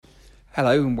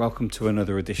Hello and welcome to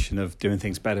another edition of Doing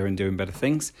Things Better and Doing Better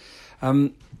Things.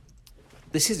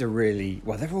 This is they're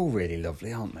all really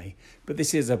lovely, aren't they? But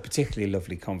this is a particularly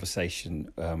lovely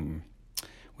conversation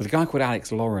with a guy called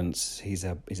Alex Lawrence. He's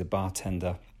a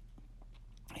bartender.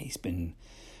 He's been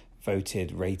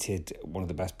rated one of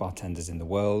the best bartenders in the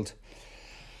world.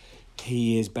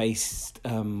 He is based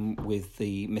with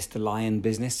the Mr. Lion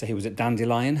business, so he was at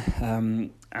Dandelion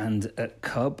and at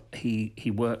Cub. He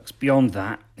works beyond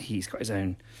that. He's got his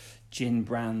own gin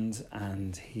brand,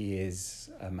 and he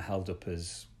is held up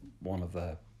as one of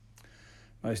the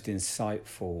most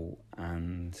insightful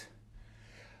and,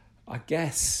 I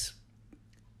guess,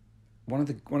 one of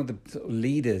the sort of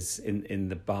leaders in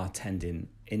the bartending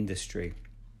industry.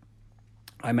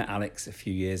 I met Alex a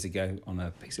few years ago on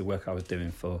a piece of work I was doing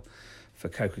for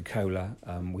Coca-Cola.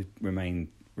 We've remained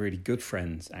really good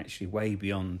friends, actually, way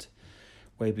beyond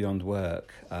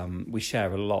work. We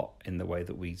share a lot in the way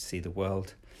that we see the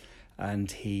world,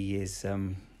 and he's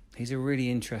a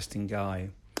really interesting guy,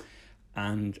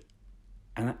 and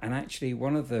actually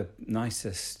one of the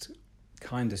nicest,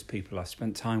 kindest people I've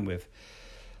spent time with.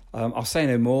 I'll say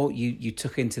no more. You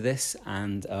took into this,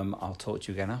 and I'll talk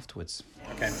to you again afterwards.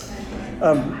 Okay.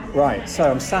 Right.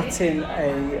 So I'm sat in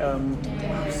a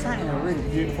really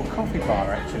beautiful coffee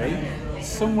bar, actually.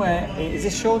 Somewhere, is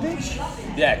this Shoreditch?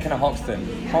 Yeah, kind of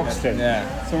Hoxton. Hoxton.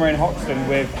 Yeah. Somewhere in Hoxton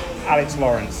with Alex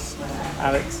Lawrence.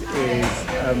 Alex is.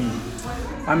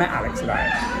 I met Alex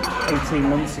about 18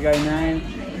 months ago now.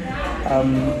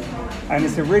 And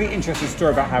it's a really interesting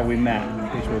story about how we met,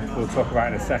 which we'll talk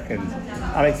about in a second.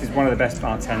 Alex is one of the best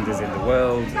bartenders in the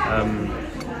world.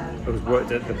 Has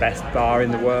worked at the best bar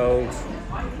in the world,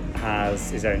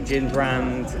 has his own gin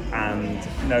brand, and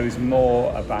knows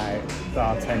more about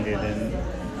bartending than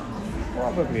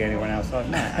probably anyone else I've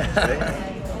met, actually.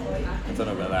 I don't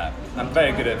know about that. I'm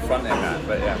very good at fronting that,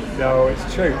 but yeah. No,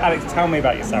 it's true. Alex, tell me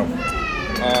about yourself.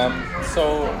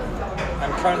 So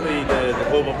I'm currently the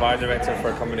global bar director for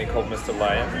a company called Mr.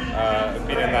 Lion. I've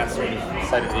been in that sort of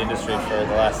side of the industry for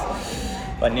the last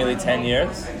nearly 10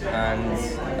 years, and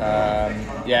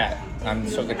I'm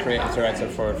sort of the creative director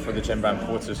for the gin brand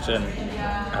Porter's Gin,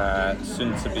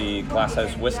 soon to be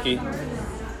Glasshouse Whiskey,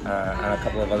 and a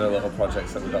couple of other little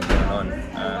projects that we've got going on.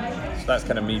 So that's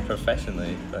kind of me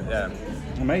professionally, but yeah.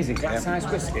 Amazing. Glasshouse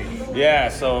Whiskey. Yeah,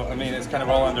 so I mean it's kind of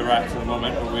all under wraps at the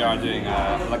moment, but we are doing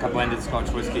a blended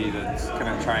Scotch whiskey that's going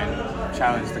to try and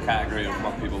challenge the category of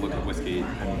what people look at whiskey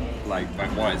and like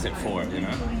what is it for, you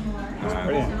know? That's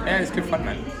brilliant. Yeah, it's good fun,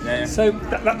 man. Yeah. So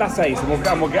that's ace, and we'll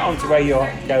get on to where you're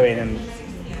going and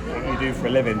what you do for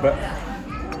a living. But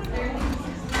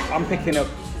I'm picking up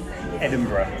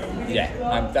Edinburgh.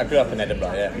 Yeah, I grew up in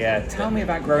Edinburgh. Yeah. Yeah. Tell me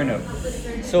about growing up.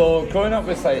 So growing up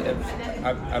was like,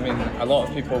 I mean, a lot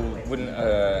of people wouldn't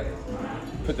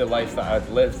put the life that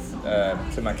I've lived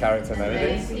to my character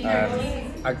nowadays.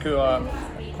 I grew up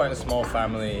quite a small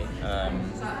family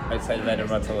outside of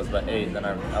Edinburgh until I was about 8. Then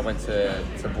I went to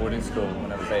boarding school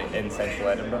when I was 8 in central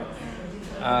Edinburgh,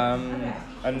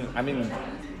 and I mean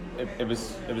it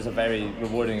was a very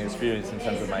rewarding experience in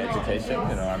terms of my education.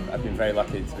 You know, I've been very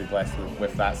lucky to be blessed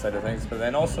with that side of things, but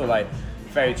then also like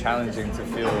very challenging to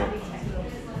feel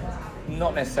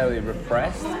not necessarily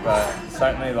repressed, but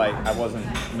certainly like I wasn't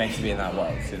meant to be in that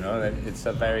world. You know, it's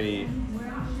a very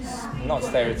not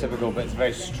stereotypical, but it's a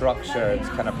very structured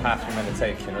kind of path you're meant to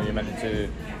take. You know, you're meant to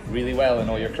do really well in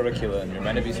all your curriculum. You're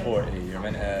meant to be sporty. You're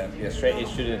meant to be a straight A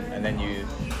student, and then you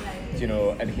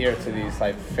adhere to these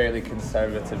like fairly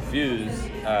conservative views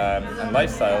and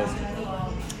lifestyles.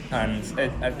 And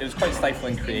it was quite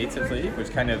stifling creatively,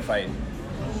 which kind of like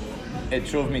it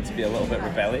drove me to be a little bit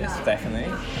rebellious,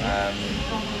 definitely,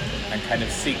 and kind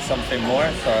of seek something more.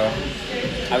 So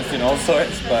I was doing all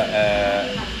sorts, but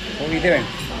what were you doing?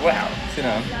 Well, you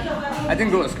know, I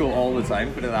didn't go to school all the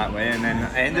time, put it that way, and then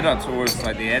I ended up towards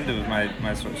like the end of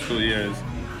my sort of school years,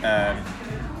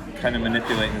 kind of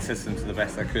manipulating the system to the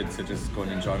best I could to just go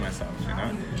and enjoy myself, you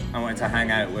know. I wanted to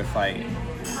hang out with like,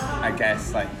 I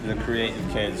guess like the creative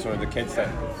kids or the kids that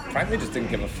frankly just didn't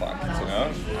give a fuck, you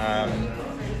know.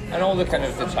 And all the kind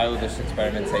of the childish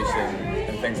experimentation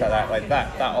and things like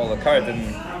that all occurred,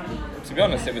 and to be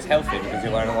honest, it was healthy because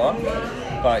you learn a lot.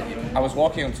 But I was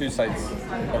walking on two sides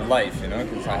of life, you know,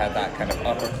 because I had that kind of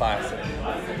upper class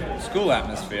school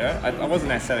atmosphere. I wasn't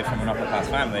necessarily from an upper class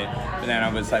family, but then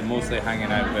I was like mostly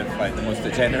hanging out with like the most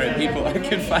degenerate people I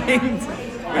could find.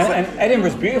 And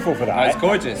Edinburgh's beautiful for that. Oh, it's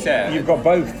gorgeous, yeah. You've got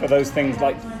both of those things,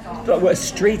 like a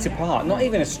street apart, not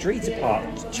even a street apart,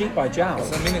 cheek by jowl.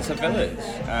 I mean, it's a village.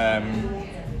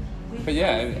 But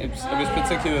yeah, it was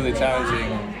particularly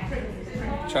challenging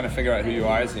trying to figure out who you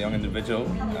are as a young individual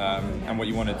and what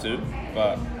you want to do.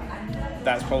 But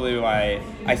that's probably why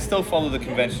I still follow the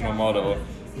conventional model,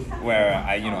 where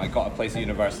I got a place at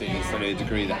university and studied a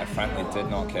degree that I frankly did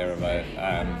not care about,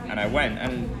 and I went,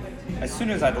 and as soon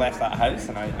as I'd left that house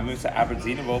and I moved to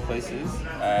Aberdeen of all places,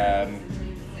 I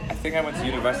think I went to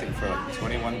university for like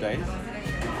 21 days,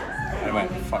 and I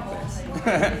went, fuck this,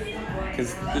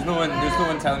 because there's no one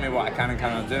telling me what I can and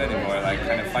cannot do anymore, like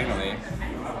kind of finally.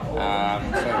 So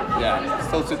yeah,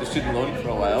 still took the student loan for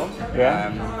a while.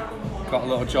 Got a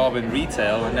little job in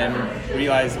retail, and then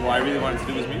realised what I really wanted to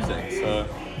do was music. So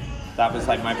that was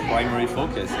like my primary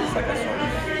focus. It's like a sort of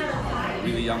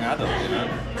really young adult, you know.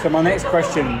 So my next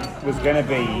question was going to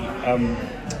be,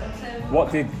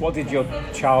 what did your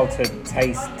childhood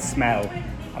taste, smell,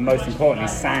 and most importantly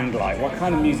sound like? What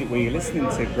kind of music were you listening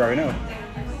to growing up?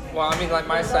 Well, I mean, like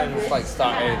my sounds like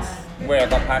started where I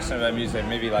got passionate about music,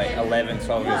 maybe like 11,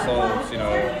 12 years old, you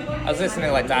know. I was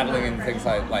listening, like dabbling in things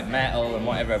like metal and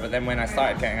whatever, but then when I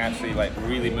started getting actually like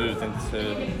really moved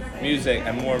into music,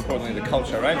 and more importantly the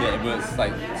culture around it, it was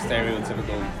like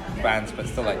stereotypical bands, but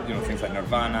still like, you know, things like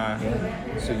Nirvana.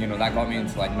 So, you know, that got me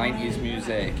into like 90s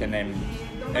music, and then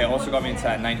it also got me into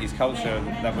that 90s culture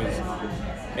that was,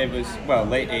 it was, well,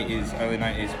 late 80s, early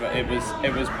 90s, but it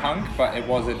was punk, but it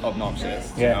wasn't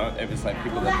obnoxious, you know? It was like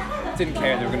people that didn't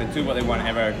care, they were going to do what they want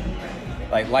ever,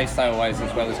 like lifestyle-wise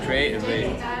as well as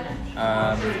creatively.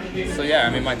 So yeah, I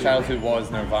mean, my childhood was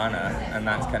Nirvana, and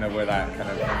that's kind of where that kind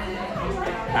of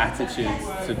attitude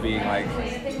to being like,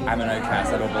 I'm an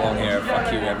outcast, I don't belong here,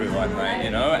 fuck you everyone, right, you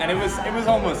know? And it was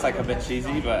almost like a bit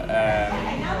cheesy, but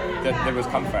there was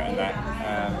comfort in that.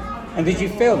 And did you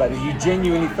feel that? Did you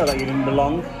genuinely feel like you didn't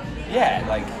belong? Yeah,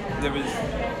 like there was,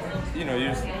 you know,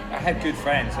 I had good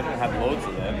friends. I didn't have loads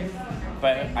of them,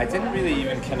 but I didn't really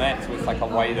even connect with like a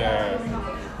wider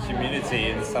community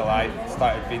until I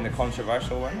started being the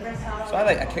controversial one. So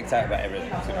I kicked out about everything,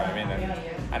 you know what I mean?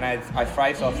 And I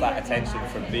thrived off that attention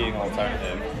for being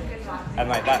alternative. And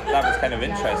like that was kind of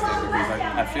interesting, because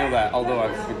I feel that although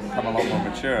I've become a lot more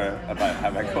mature about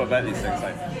how I go about these things,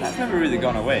 like that's never really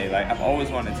gone away. Like I've always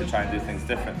wanted to try and do things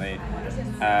differently,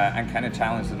 and kind of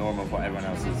challenge the norm of what everyone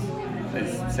else is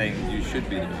saying you should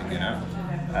be doing, you know.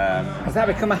 Has that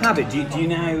become a habit? Do you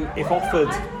now, if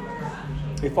offered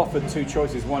two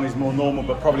choices, one is more normal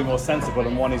but probably more sensible,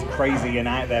 and one is crazy and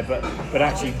out there but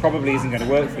actually probably isn't going to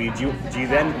work for you,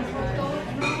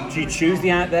 do you choose the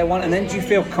out there one, and then do you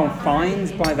feel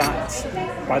confined by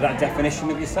that definition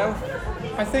of yourself?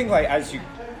 I think like as you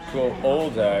grow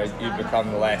older, you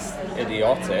become less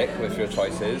idiotic with your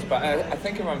choices, but I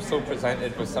think if I'm still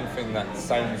presented with something that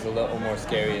sounds a little more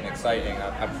scary and exciting,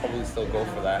 I'd probably still go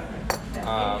for that.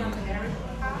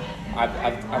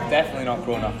 I've definitely not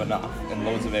grown up enough in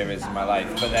loads of areas in my life,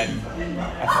 but then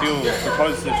I feel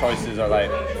because the choices are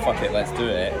like, fuck it, let's do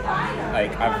it,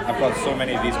 like I've got so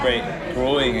many of these great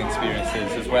growing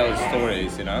experiences as well as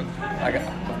stories, you know. Like,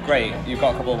 great, you've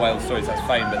got a couple of wild stories, that's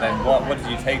fine, but then what did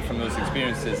you take from those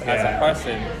experiences as a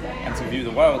person, and to view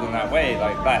the world in that way,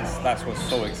 like that's what's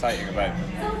so exciting about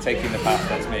taking the path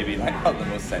that's maybe like not the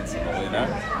most sensible, you know.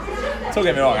 Don't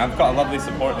get me wrong, I've got a lovely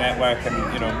support network, and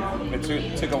you know, it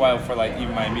took a while for like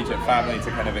even my immediate family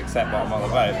to kind of accept what I'm all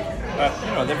about. But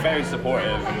you know, they're very supportive,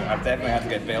 and I've definitely had to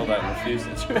get bailed out in a few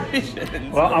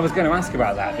situations. Well, I was going to ask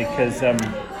about that because I'm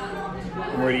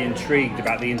really intrigued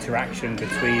about the interaction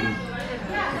between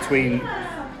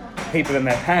people and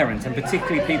their parents, and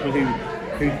particularly people who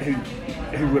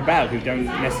rebel, who don't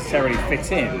necessarily fit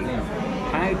in.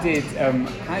 How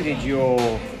did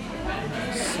your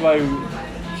slow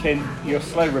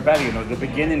rebellion, or the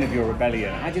beginning of your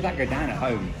rebellion, how did that go down at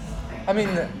home? I mean,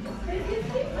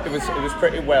 it was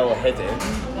pretty well hidden.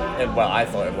 Well, I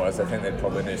thought it was. I think they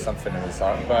probably knew something was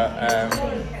up. But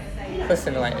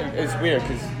listen, like it's weird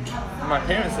because my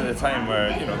parents at the time were,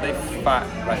 you know, they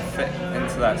fit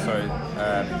into that sort of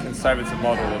conservative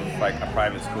model of like a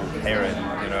private school parent,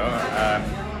 you know.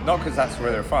 Not because that's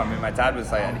where they're from. I mean, my dad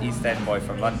was like an East End boy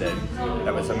from London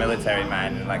that was a military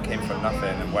man and like came from nothing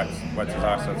and worked his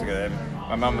arse off to get him.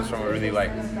 My mum was from a really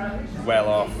like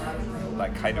well-off,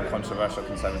 like kind of controversial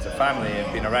conservative family,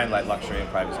 and been around like luxury and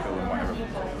private school and whatever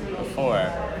before.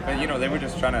 But you know, they were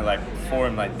just trying to like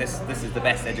form like this is the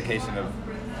best education a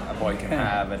boy can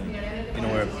have, and you know,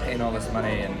 we're paying all this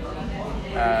money, and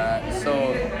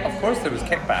so of course there was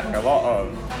kickback, a lot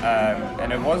of,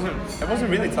 and it wasn't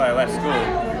really till I left school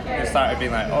it started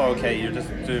being like, oh okay, you're just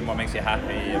doing what makes you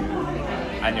happy,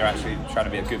 and you're actually trying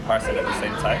to be a good person at the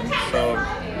same time. So,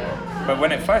 but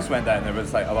when it first went down, there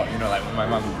was like a lot, you know, like when my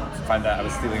mum found out I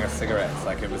was stealing her cigarettes,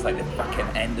 like it was like the fucking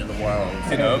end of the world,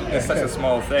 you know. It's such a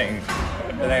small thing.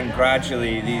 But then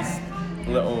gradually these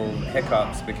little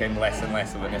hiccups became less and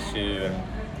less of an issue. And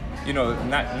you know,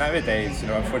 nowadays, you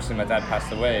know, unfortunately my dad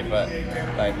passed away, but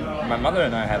like my mother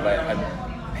and I had like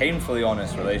a painfully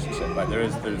honest relationship. Like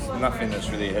there's nothing that's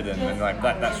really hidden, and like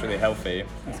that's really healthy.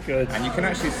 That's good. And you can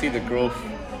actually see the growth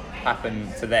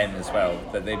happen to them as well,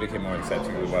 that they became more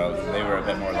accepting of the world, and they were a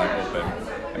bit more like open.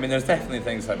 I mean, there's definitely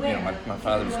things like, you know, my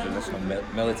father was a traditional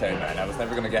military man. I was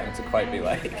never going to get him to quite be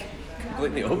like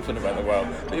completely open about the world,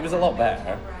 but he was a lot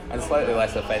better and slightly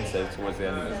less offensive towards the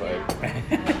end of his life.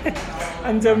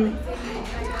 And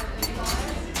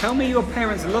tell me your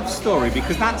parents' love story,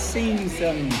 because that seems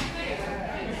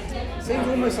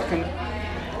almost like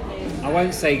I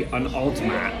won't say an odd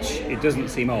match. It doesn't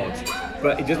seem odd,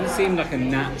 but it doesn't seem like a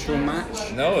natural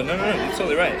match. No, you're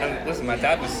totally right. And listen, my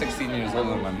dad was 16 years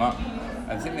older than my mum.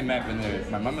 I think they met when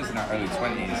my mum was in her early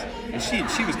 20s, and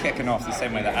she was kicking off the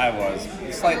same way that I was,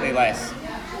 slightly less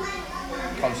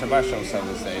controversial, so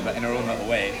to say, but in her own little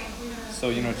way. So,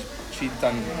 you know, she'd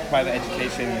done private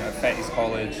education at Fettes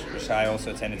College, which I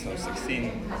also attended till I was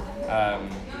 16.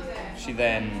 She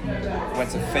then went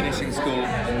to finishing school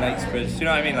in Knightsbridge. Do you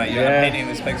know what I mean? Like, you're painting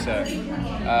this picture.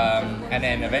 And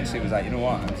then eventually was like, you know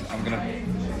what, I'm going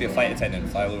to be a flight attendant,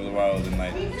 fly all over the world and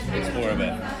like explore a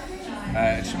bit.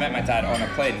 And she met my dad on a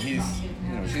plane. She's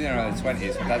in her early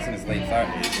 20s, my dad's in his late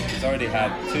 30s. He's already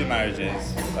had 2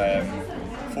 marriages,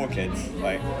 4 kids,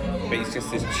 like, but he's just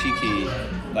this cheeky,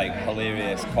 like,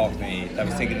 hilarious Cockney that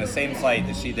was taking the same flight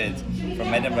that she did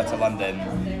from Edinburgh to London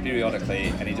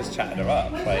periodically, and he just chatted her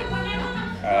up, like,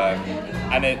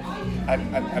 and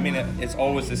it's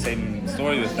always the same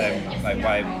story with them, like,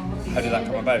 how did that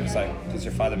come about? It's like, because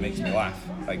your father makes me laugh,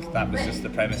 like, that was just the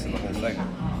premise of the whole thing.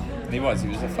 And he was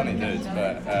a funny dude,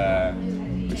 but,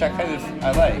 which I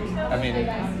like. I mean,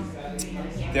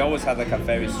 they always had like a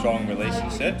very strong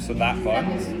relationship, so that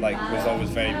bond like was always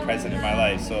very present in my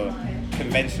life. So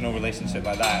conventional relationship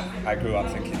like that, I grew up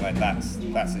thinking like that's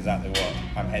exactly what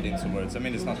I'm heading towards. I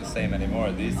mean, it's not the same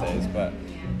anymore these days, but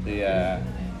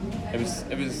it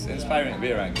was inspiring to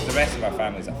be around, because the rest of our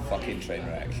family's a fucking train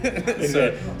wreck.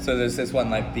 so there's this one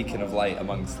like beacon of light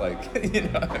amongst, like, you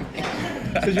know what I mean?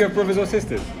 So do you have brothers or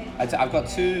sisters? I've got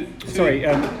two. Sorry,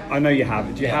 I know you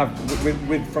have. Do you have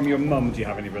from your mum? Do you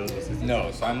have any brothers or sisters?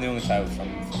 No, so I'm the only child from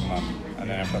mum, and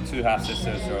then I've got 2 half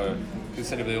sisters who are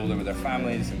considerably older with their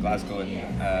families in Glasgow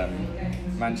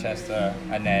and Manchester,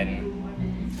 and then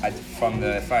from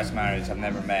the first marriage, I've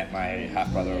never met my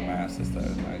half brother or my half sister.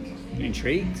 Like,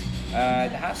 intrigued? The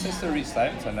half sister reached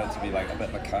out and turned out to be like a bit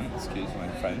of a cunt. Excuse my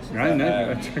French. No,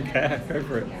 I don't care. Go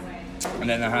for it. And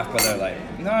then the half brother, like,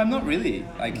 no, I'm not really.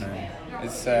 Like,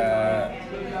 it's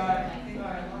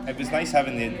it was nice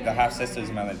having the half sisters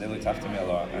in my life. They looked after me a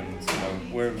lot, and you know,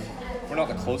 we're not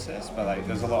the closest, but like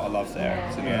there's a lot of love there.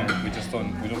 So we just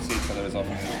don't see each other as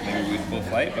often as maybe we'd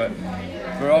both like. But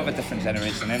we're all of a different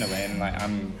generation anyway, and like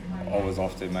I'm always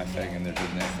off doing my thing and they're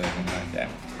doing their thing, and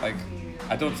like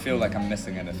I don't feel like I'm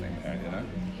missing anything there, you know.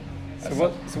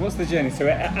 So what's the journey? So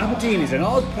Aberdeen is an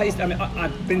odd place. I mean,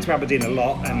 I've been to Aberdeen a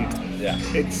lot, and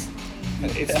it's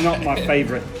not my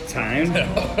favourite town,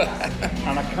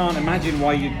 and I can't imagine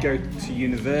why you'd go to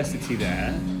university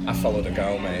there. I followed a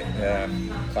girl, mate. Yeah,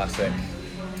 classic.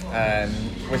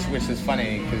 Which is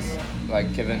funny because,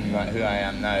 like, given like, who I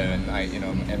am now, and like, you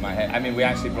know, in my head, I mean, we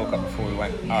actually broke up before we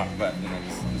went up, but you know,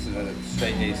 this is a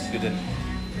straight-A student.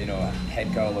 You know, a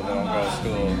head girl of an all-girls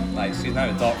school. Like, she's now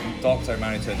a doctor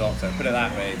married to a doctor. Put it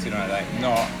that way, you know, like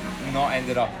not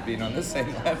ended up being on the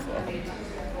same level.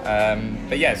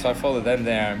 But yeah, so I followed them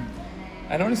there,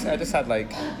 and honestly, I just had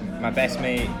like my best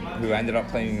mate who I ended up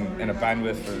playing in a band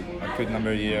with for a good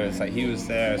number of years. Like, he was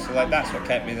there, so like that's what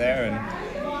kept me there.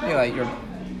 And you know, like, you're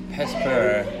piss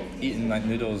poor, eating like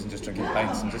noodles and just drinking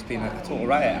pints and just being like a total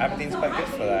riot. Aberdeen's quite good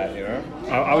for that, you know.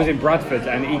 I was in Bradford,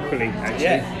 and equally, actually.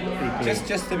 Yeah, equally.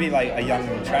 Just to be like a young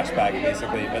trash bag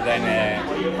basically, but then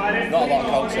not a lot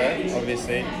of culture,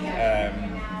 obviously.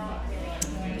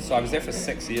 So I was there for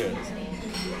 6 years.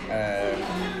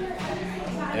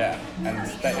 Yeah,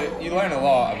 and you learn a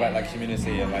lot about like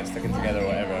community and like sticking together or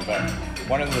whatever, but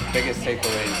one of the biggest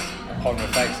takeaways upon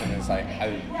reflection is like how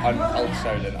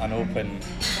uncultured and unopen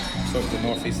sort of the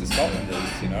northeast of Scotland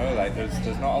is, you know, like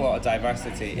there's not a lot of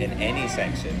diversity in any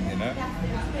section, you know,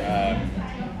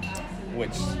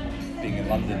 which being in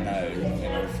London now, you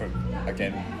know, I've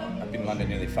been in London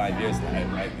nearly 5 years now,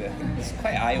 right? It's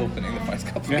quite eye-opening the first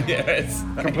couple of years.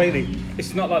 Completely.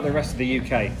 It's not like the rest of the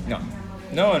UK.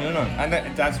 No, and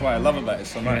that's what I love about it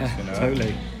so much, you know.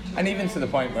 Totally. And even to the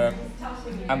point where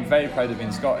I'm very proud of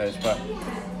being Scottish, but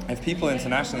if people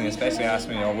internationally especially ask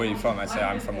me, oh, where are you from? I say,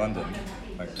 I'm from London.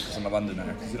 like because I'm a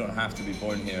Londoner. Because you don't have to be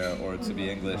born here or to be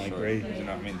English, or you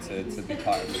know what I mean, to be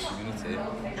part of the community.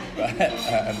 But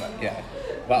yeah.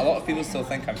 But a lot of people still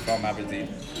think I'm from Aberdeen.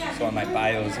 So on my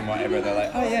bios and whatever, they're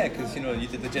like, oh yeah, because you know you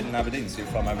did the gym in Aberdeen, so you're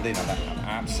from Aberdeen. I'm like, I'm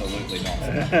absolutely not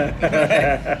from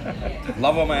Aberdeen.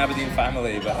 Love all my Aberdeen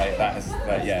family, but like,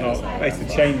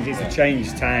 It's a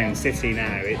changed town, city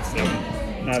now. It's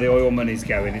now the oil money's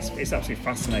going. It's absolutely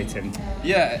fascinating.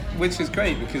 Yeah, which is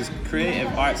great because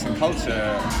creative arts and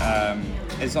culture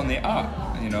is on the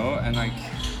up, you know, and like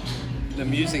the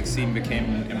music scene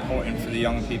became important for the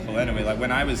young people anyway. Like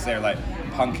when I was there, like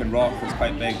punk and rock was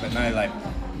quite big, but now like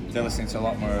they're listening to a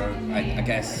lot more, I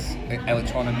guess,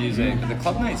 electronic music. The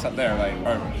club nights up there,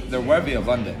 they're worthy of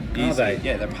London. Are they?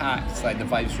 Yeah, they're packed. Like the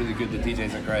vibe's really good. The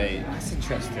DJs are great. That's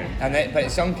interesting. But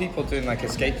it's young people doing like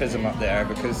escapism up there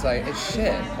because like it's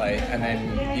shit. Like, and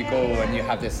then you go and you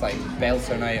have this like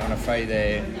belter night on a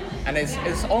Friday, and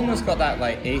it's almost got that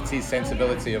like 80s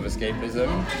sensibility of escapism.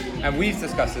 And we've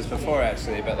discussed this before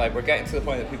actually, but like we're getting to the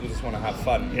point that people just want to have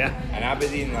fun. Yeah. And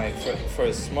Aberdeen, like for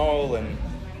as small and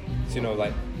you know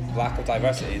like lack of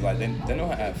diversity, like they know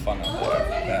how to have fun up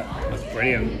there. Yeah. That's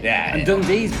brilliant. Yeah. And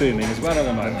Dundee's booming as well at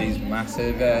the moment. Dundee's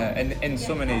massive in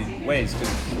so many ways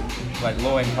because like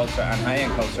low-end culture and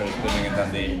high-end culture is booming in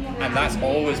Dundee, and that's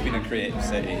always been a creative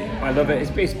city. I love it.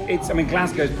 It's I mean,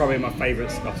 Glasgow's probably my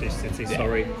favourite Scottish city. Yeah.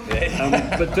 Sorry,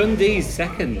 Yeah. but Dundee's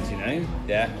second. You know.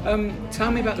 Yeah.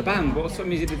 Tell me about the band. What sort of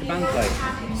music did the band play?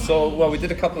 So well, we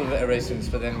did a couple of iterations,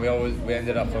 but then we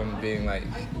ended up on being like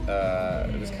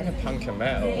it was kind of punk and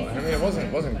metal. I mean, it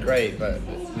wasn't great, but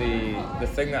the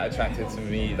thing that attracted to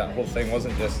me, that whole thing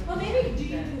wasn't just.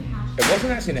 It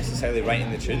wasn't actually necessarily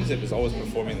writing the tunes, it was always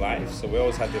performing live. So we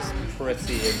always had this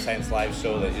pretty intense live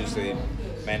show that usually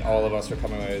meant all of us were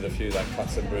coming away with a few like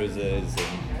cuts and bruises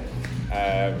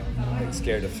and like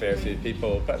scared a fair few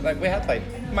people. But like we had like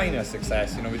minor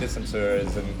success, you know, we did some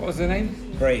tours and What was the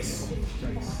name? Grace.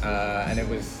 And it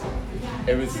was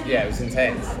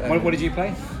intense. And What did you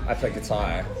play? I played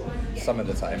guitar some of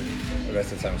the time. The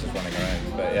rest of the time I was just running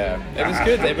around. But yeah, it was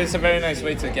good. It was a very nice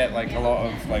way to get like a lot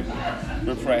of like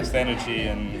repressed energy,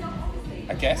 and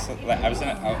I guess like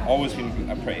I've always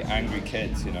been a pretty angry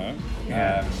kid, you know.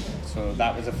 Yeah. So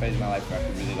that was a phase of my life where I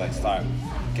could really like start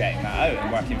getting that out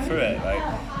and working through it, like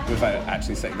without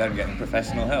actually sitting down and getting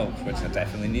professional help, which I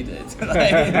definitely needed.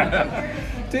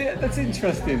 That's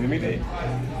interesting.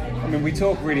 I mean, we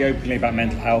talk really openly about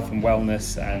mental health and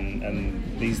wellness, and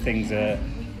these things are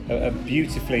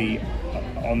beautifully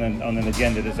on an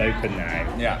agenda that's open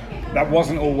now. Yeah. That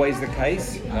wasn't always the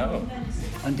case. No.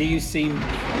 And do you see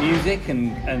music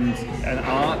and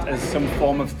art as some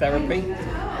form of therapy?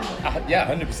 Yeah,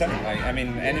 100%. Like, I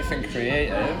mean, anything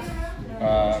creative,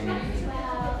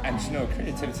 and you know,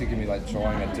 creativity can be like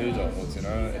drawing a doodle. You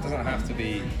know, it doesn't have to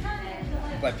be.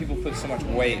 Like people put so much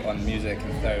weight on music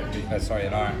and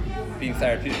and art being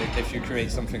therapeutic if you create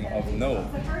something of note.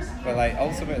 But like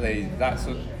ultimately, that's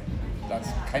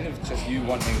kind of just you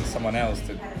wanting someone else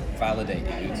to validate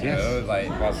you. You know, like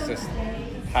whilst just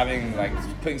having like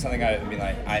putting something out and being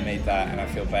like, I made that and I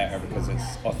feel better because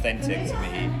it's authentic to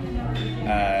me.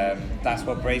 That's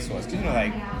what Brace was. Cause you know,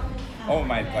 like all of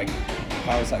my like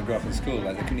pals that grew up in school,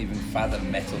 like they couldn't even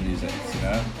fathom metal music, you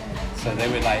know. So they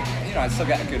would like, you know, I'd still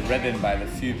get a good ribbon by the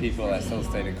few people that I still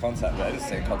stayed in contact with. I didn't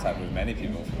stay in contact with many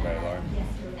people for very long.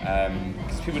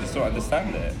 Because people just don't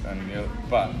understand it. And you know,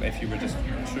 but if you were just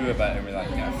true about it and were like,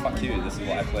 yeah, fuck you, this is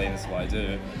what I play, this is what I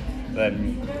do,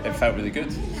 then it felt really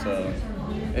good. So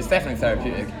it's definitely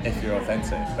therapeutic if you're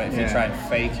authentic. But if you try and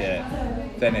fake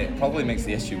it, then it probably makes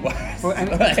the issue worse. Well, and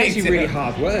it's actually really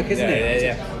hard work, isn't it?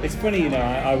 Yeah. It's funny, you know,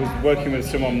 I was working with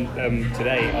someone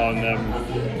today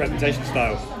on presentation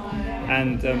style,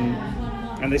 and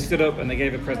they stood up and they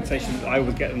gave a presentation that I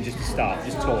would get them just to start,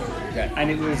 just talk. Yeah. And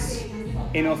it was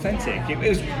inauthentic. It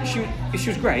was she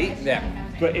was great,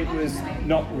 but it was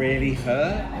not really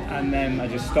her. And then I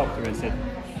just stopped her and said,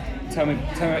 Tell me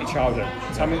about your childhood.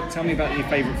 Tell me about your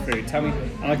favourite food. Tell me,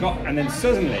 and then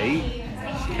suddenly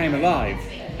she came alive.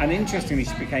 And interestingly,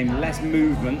 she became less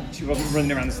movement. She wasn't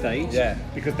running around the stage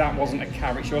because that wasn't a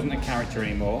character. She wasn't a character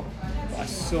anymore. But I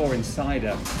saw inside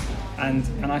her, and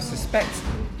I suspect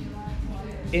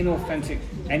inauthentic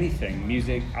anything,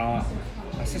 music, art.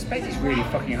 I suspect it's really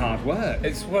fucking hard work.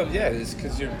 It's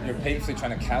because you're painfully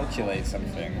trying to calculate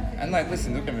something. And like,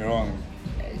 listen, don't get me wrong.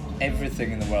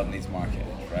 Everything in the world needs marketing.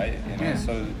 Right, you know.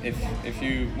 So if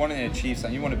you want to achieve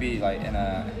something, you want to be like in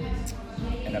a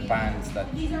band that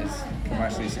is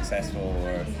commercially successful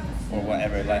or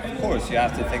whatever. Like, of course, you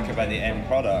have to think about the end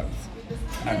product.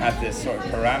 and have this sort of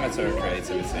parameter of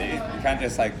creativity. You can't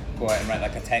just like go out and write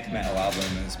like a tech metal album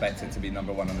and expect it to be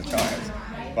number one on the charts.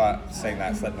 But saying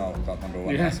that, Slipknot got number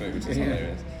one last week, which is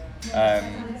hilarious.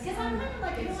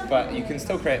 But you can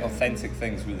still create authentic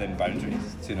things within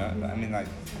boundaries. You know, I mean, like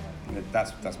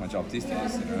that's my job these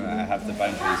days. You know, I have the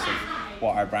boundaries of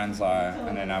what our brands are,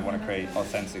 and then I want to create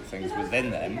authentic things within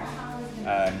them.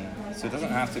 So it doesn't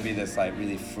have to be this like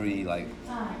really free, like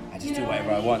I just do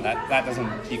whatever I want. That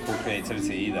doesn't equal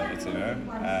creativity either, you know.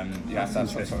 You have to have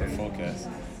some sort of focus,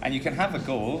 and you can have a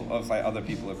goal of like other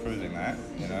people approving that,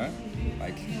 you know.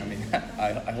 Like I mean,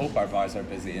 I hope our bars are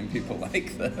busy and people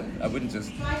like them. I wouldn't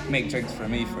just make drinks for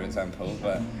me, for example,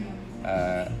 but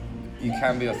you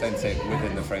can be authentic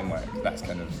within the framework. That's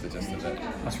kind of the gist of it.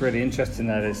 That's really interesting.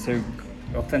 That is so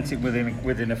authentic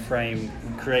within a frame,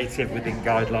 creative within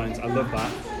guidelines. I love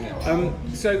that. Yeah.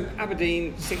 So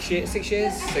Aberdeen, 6 years. 6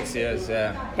 years. 6 years.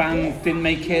 Yeah. Band didn't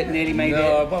make it. Nearly made it.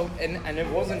 No, well, and it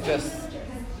wasn't just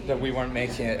that we weren't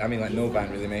making it. I mean, like no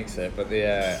band really makes it, but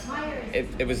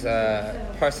it was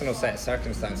a personal set of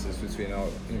circumstances between all,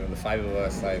 you know, the five of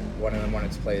us. Like one of them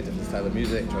wanted to play a different style of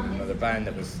music, joined another band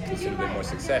that was considerably more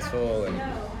successful, and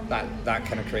that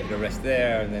kind of created a rift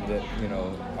there. And then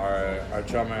our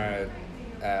drummer,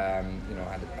 you know,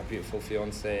 had a beautiful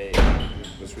fiance,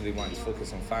 was really wanting to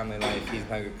focus on family life. He's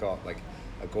now got like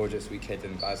a gorgeous wee kid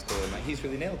in Glasgow, and like he's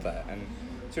really nailed that. And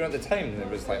so, you know, at the time there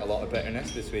was like a lot of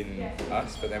bitterness between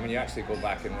us, but then when you actually go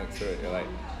back and look through it, you're like,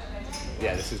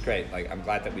 yeah, this is great. Like I'm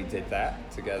glad that we did that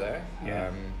together.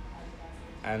 Yeah.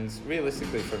 And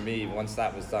realistically for me, once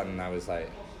that was done, I was a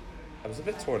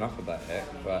bit torn up about it,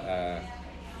 but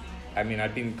I mean,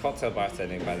 I'd been cocktail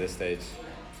bartending by this stage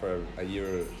for a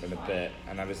year and a bit,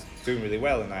 and I was doing really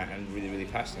well in that and really, really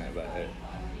passionate about it.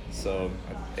 So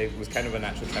it was kind of a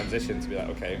natural transition to be like,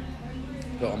 okay,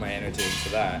 put all my energy into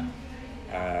that.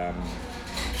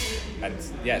 And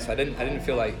yeah, so I didn't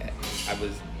feel like I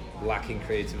was lacking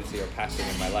creativity or passion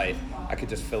in my life. I could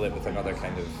just fill it with another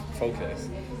kind of focus.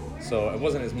 So it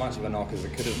wasn't as much of a knock as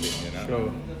it could have been, you know.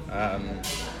 Sure.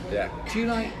 Yeah. Do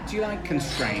you like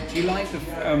constraint? Do you like the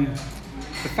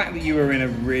fact that you were in a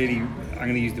really, I'm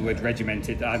going to use the word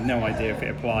regimented, I have no idea if it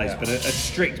applies, but a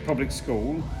strict public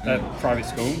school, private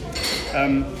school,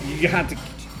 you had to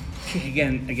kick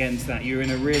against that. You were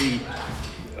in a really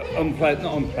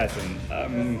not unpleasant,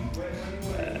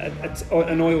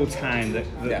 an oil town that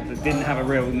didn't have a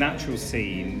real natural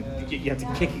scene. You had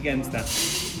to kick against that.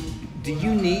 Do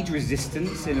you need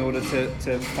resistance in order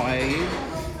to fire you?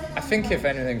 I think if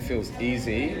anything feels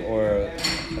easy or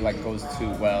like goes too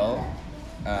well,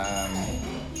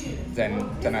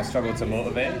 then I struggle to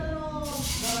motivate.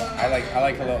 I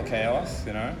like a little chaos,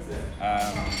 you know.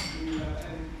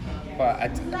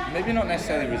 But maybe not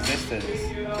necessarily resistance,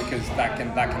 because that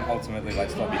can ultimately like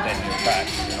stop you dead in your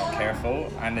tracks if you're not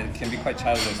careful, and it can be quite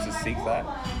childish to seek that.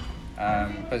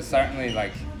 But certainly,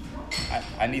 like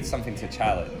I need something to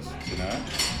challenge, you know.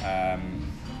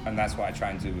 And that's what I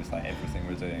try and do with like everything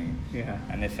we're doing. Yeah.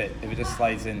 And if it just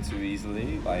slides in too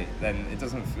easily, like then it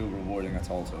doesn't feel rewarding at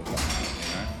all to a client,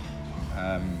 you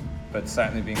know. But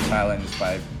certainly being challenged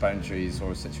by boundaries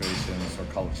or situations or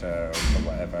culture or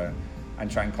whatever,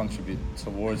 and try and contribute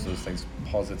towards those things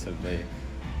positively,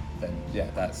 then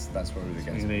yeah, that's what really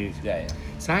gets me. Yeah.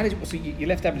 So you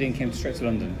left Aberdeen, came straight to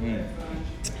London?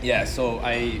 Yeah. So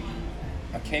I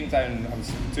came down. I was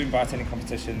doing bartending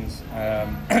competitions.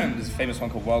 There's a famous one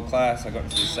called World Class. I got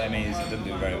into the semis. I didn't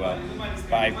do very well,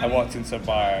 but I walked into a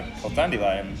bar called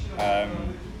Dandelion.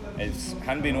 It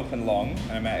hadn't been open long,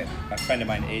 and I met a friend of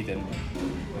mine, Aidan.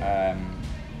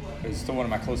 Who's still one of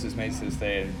my closest mates to this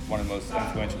day, and one of the most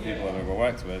influential people I've ever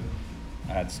worked with.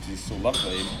 He's so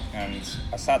lovely. And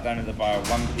I sat down at the bar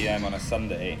 1 p.m. on a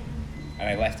Sunday, and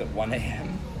I left at 1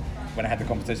 a.m. when I had the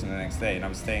competition the next day, and I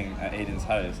was staying at Aidan's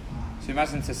house. So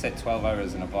imagine to sit 12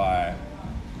 hours in a bar,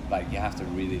 like you have to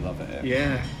really love it.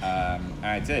 Yeah. And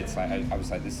I did. So I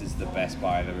was like, this is the best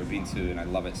bar I've ever been to, and I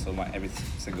love it so much, every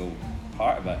single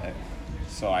part about it.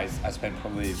 So I spent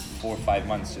probably 4 or 5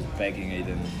 months just begging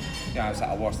Aidan. You know, I was like,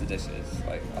 I'll wash the dishes,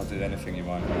 like I'll do anything you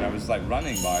want. And I was like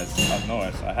running bars up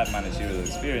north. So I had managerial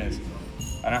experience,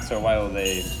 and after a while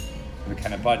they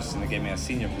kind of budged and they gave me a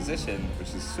senior position,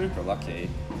 which is super lucky.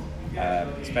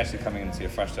 Especially coming into your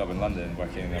first job in London,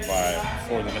 working in a bar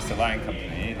for the Mr. Lion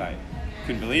company, like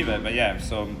couldn't believe it. But yeah,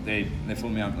 so they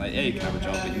phoned me up like, hey, you can have a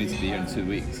job, but you need to be here in 2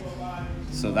 weeks.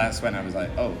 So that's when I was like,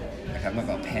 oh, like I've not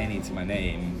got a penny to my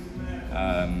name.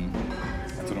 I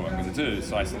don't know what I'm going to do.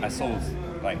 So I sold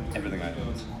like everything I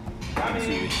owned in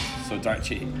 2 weeks. So dirt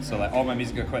cheap. So like all my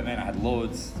music equipment, I had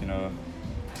loads, you know,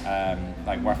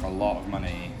 like worth a lot of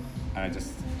money. and I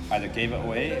just either gave it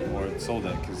away or sold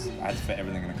it because I had to fit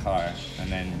everything in a car,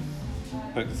 and then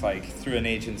booked like through an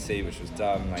agency, which was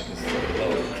dumb, like this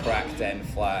little cracked end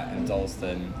flat in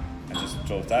Dalston, and just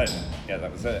drove down. Yeah,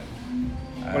 that was it.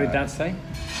 What did Dad say?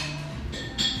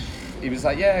 He was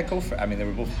like, yeah, go for it. I mean, they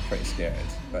were both pretty scared,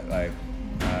 but like,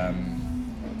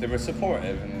 they were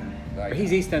supportive and like. But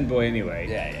he's East End boy anyway.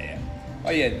 Yeah. Oh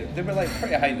yeah, they were like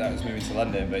pretty hyped that I was moving to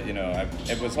London, but you know,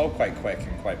 it was all quite quick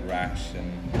and quite rash,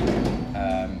 and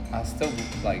I'll still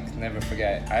like never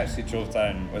forget. I actually drove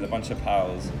down with a bunch of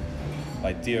pals,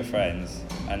 like dear friends,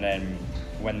 and then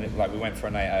when we went for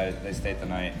a night out, they stayed the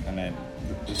night, and then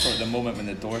the sort of the moment when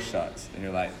the door shuts and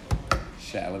you're like,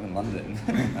 shit, I live in London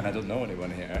and I don't know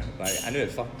anyone here. Like I knew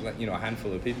a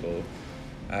handful of people,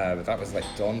 but that was like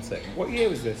daunting. What year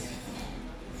was this?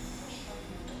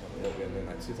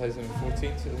 Like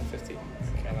 2014, 2015,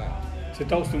 something like that. So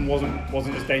Dalston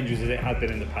wasn't as dangerous as it had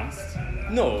been in the past.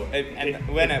 No,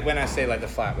 when I say like the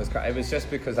flat was, it was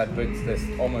just because I booked this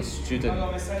almost student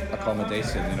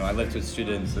accommodation. You know, I lived with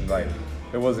students and like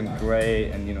it wasn't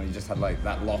great, and you know you just had like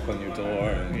that lock on your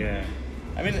door. And, yeah.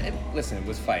 I mean, listen, it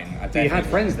was fine. You had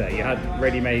friends there. You had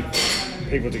ready-made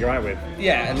people to go out with.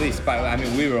 Yeah, at least. But I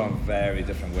mean, we were on very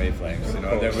different wavelengths. You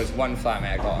know, there was one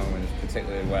flatmate I got on with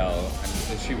particularly well,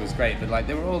 and she was great. But like,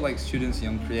 they were all like students,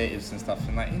 young creatives and stuff.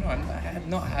 And like, you know, I had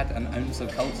not had an ounce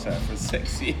of culture for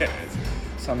 6 years,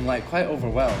 so I'm like quite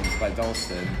overwhelmed by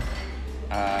Dalston.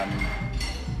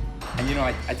 And you know,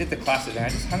 I did the classic thing. I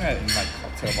just hung out in like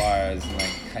cocktail bars and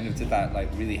like kind of did that like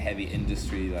really heavy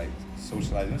industry like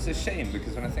socializing. It's a shame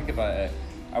because when I think about it,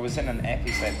 I was in an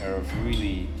epicenter of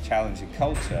really challenging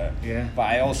culture. Yeah. But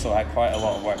I also had quite a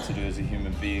lot of work to do as a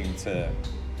human being to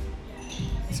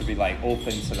be like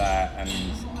open to that and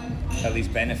at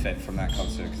least benefit from that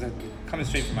culture. Because I'm coming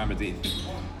straight from Aberdeen,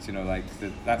 so you know, like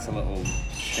that's a little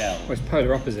shell. Well, it's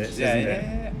polar opposites, isn't it?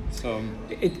 Yeah. So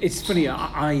it's funny.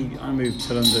 I moved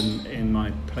to London in my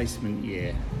placement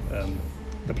year.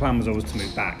 The plan was always to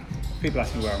move back. People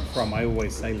ask me where I'm from. I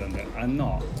always say London. I'm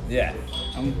not. Yeah.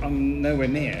 I'm nowhere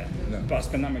near. No. But I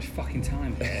spend that much fucking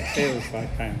time here. It feels like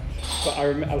I am. But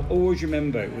I'll always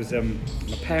remember it was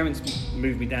my parents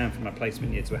moved me down from my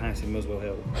placement year to a house in Muswell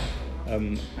Hill,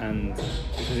 and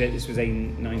this was a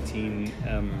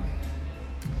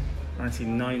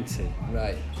 1990.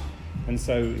 Right. And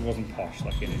so it wasn't posh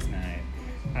like it is now.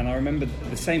 And I remember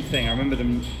the same thing. I remember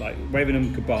them like waving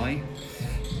them goodbye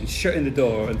and shutting the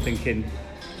door and thinking,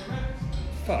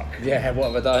 fuck. Yeah,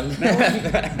 what have I done?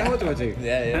 Now what do I do?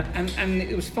 Yeah. And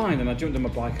it was fine. And I jumped on my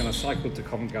bike and I cycled to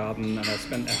Covent Garden and I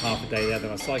spent half a day there.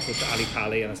 Then I cycled to Ali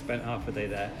Pali and I spent half a day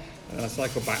there. And then I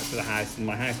cycled back to the house, and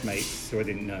my housemates, who I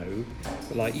didn't know,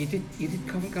 were like, you did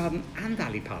Covent Garden and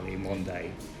Ali Pali in one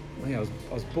day? Well, yeah,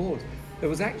 I was bored. There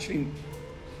was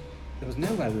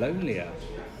nowhere lonelier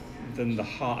than the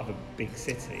heart of a big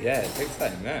city. Yeah, big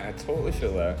time. Yeah, I totally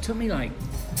feel that. It took me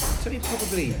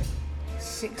probably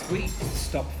 6 weeks to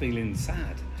stop feeling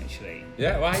sad, actually.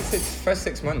 Yeah, well, I'd say first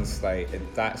 6 months, like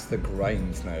that's the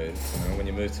grind now. You know, when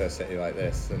you move to a city like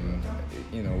this, and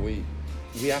you know, we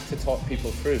have to talk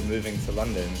people through moving to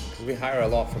London because we hire a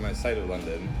lot from outside of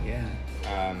London. Yeah.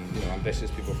 You know,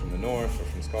 ambitious people from the north or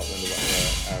from Scotland or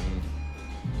whatever.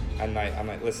 And I'm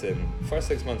like, listen, first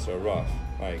 6 months are rough.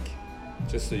 Like,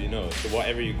 just so you know. So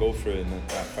whatever you go through in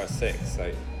that first 6,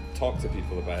 like, talk to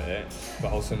people about it,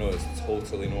 but also know it's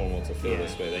totally normal to feel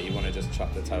this way, that you want to just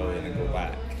chuck the towel in and go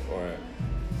back. Or,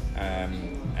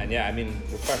 and yeah, I mean,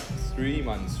 the first 3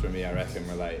 months for me, I reckon,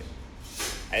 were like,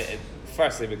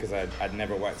 firstly because I'd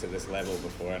never worked at this level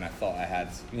before, and I thought I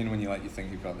had, you know, when you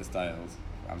think you've got this dialed.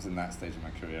 I was in that stage of my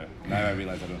career. Now I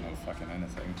realise I don't know fucking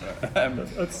anything. But,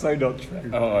 that's so not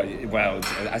true. Oh well,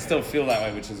 I still feel that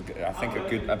way, which is I think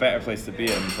a better place to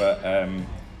be in. But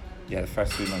yeah, the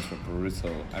first 3 months were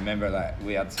brutal. I remember that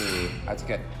I had to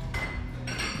get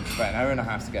about an hour and a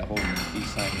half to get home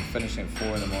each night. We're finishing at 4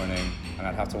 a.m, and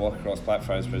I'd have to walk across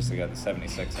Blackfriars Bridge to get the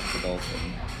 76 up to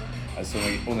Dalston. And so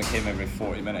we only came every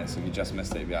 40 minutes, so if you just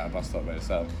missed it, you'd be at a bus stop by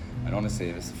yourself. And honestly,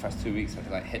 it was the first 2 weeks, I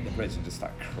could hit the bridge and just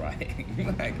start crying.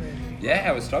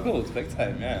 I struggled big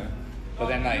time, yeah. But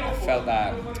then I felt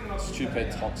that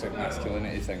stupid toxic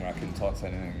masculinity thing where I couldn't talk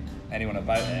to anyone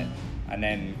about it. And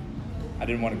then I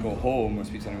didn't want to go home or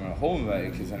speak to anyone at home about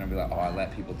it, because then I'd be like, oh, I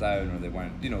let people down, or they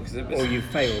weren't, because it was... Or you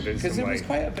failed in some way. Because it was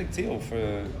quite a big deal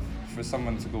for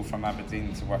someone to go from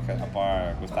Aberdeen to work at a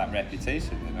bar with that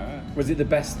reputation, Was it the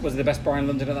best bar in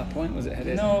London at that point? Was it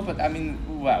headed? No, but I mean,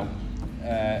 well,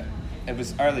 it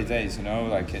was early days, it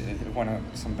won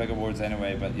some big awards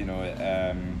anyway, but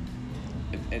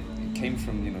it came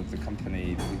from, the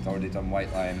company. We'd already done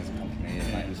White Lion as a company me,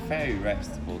 and like it was very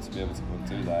reputable to be able to go and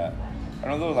do that.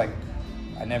 And although like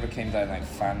I never came down like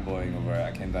fanboying over it,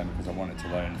 I came down because I wanted to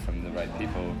learn from the right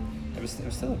people. It was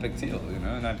still a big deal, you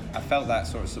know, and I felt that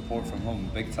sort of support from home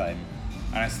big time,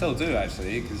 and I still do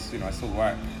actually, because you know I still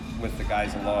work with the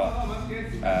guys a lot,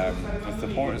 with the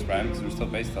Porters brand, because we're still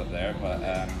based up there,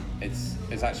 but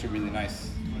it's actually really nice.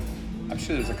 I'm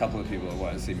sure there's a couple of people that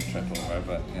want to see me trip over,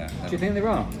 but yeah. Do you think there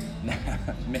are?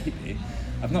 Maybe.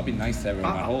 I've not been nice to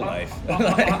everyone my whole life.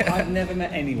 I've never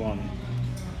met anyone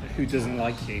who doesn't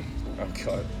like you. Oh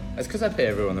God. It's because I pay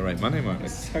everyone the right money, Mark.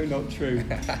 It's so not true.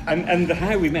 and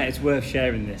how we met, it's worth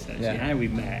sharing this actually. Yeah. How we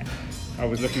met, I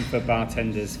was looking for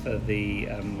bartenders for the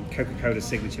Coca-Cola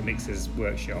Signature Mixers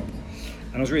workshop,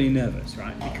 and I was really nervous,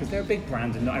 right? Because they're a big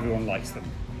brand and not everyone likes them.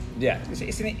 Yeah.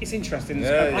 It's interesting.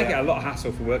 I get a lot of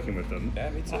hassle for working with them. Yeah,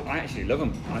 me too. I actually love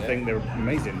them. I think they're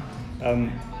amazing.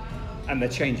 And they're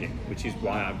changing, which is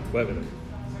why I work with them.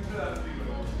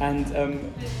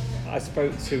 And I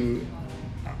spoke to,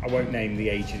 I won't name the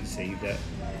agency that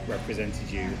represented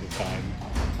you at the time,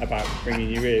 about bringing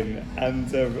you in, and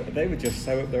they were just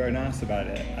so up their own ass about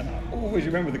it. And I always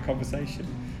remember the conversation.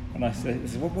 And I said,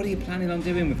 what are you planning on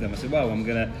doing with them? I said, well, I'm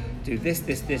going to do this,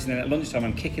 and then at lunchtime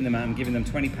I'm kicking them out and giving them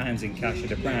 £20 in cash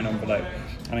at a brown envelope,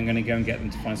 and I'm going to go and get them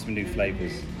to find some new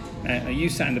flavours. You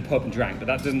sat in the pub and drank, but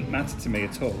that doesn't matter to me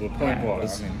at all. The point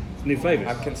was, it's new flavours.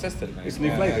 I'm consistent, mate. It's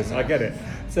new flavours, I get it.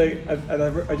 So, and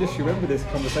I just remember this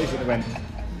conversation that went,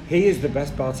 he is the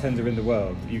best bartender in the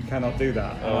world. You cannot do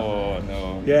that. Oh,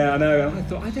 no. Yeah, I know. And I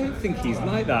thought, I don't think he's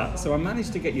like that. So I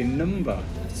managed to get your number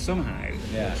somehow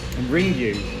and ring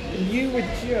you. And you were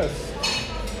just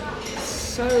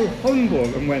so humble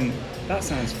and went, that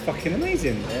sounds fucking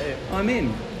amazing. Yeah. I'm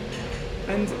in.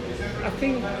 And I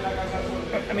think,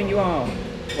 I mean, you are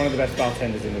one of the best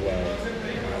bartenders in the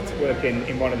world, working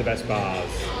in one of the best bars.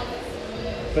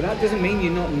 But that doesn't mean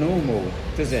you're not normal,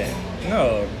 does it?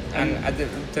 No, and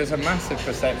there's a massive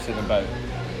perception about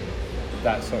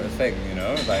that sort of thing, you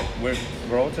know? Like,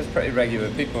 we're all just pretty regular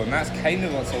people, and that's kind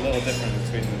of what's a little different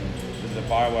between the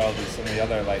bar world and some of the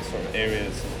other, like, sort of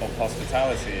areas of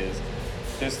hospitality is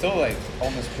there's still, like,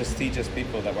 almost prestigious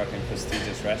people that work in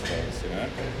prestigious restaurants, you know?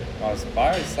 Whereas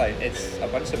bars, like, it's a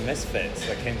bunch of misfits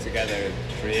that came together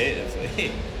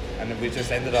creatively, and we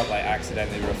just ended up, like,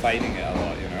 accidentally refining it a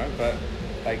lot, you know? But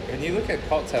like, when you look at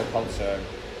cocktail culture,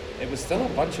 it was still a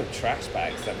bunch of trash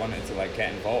bags that wanted to, like,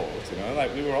 get involved, you know?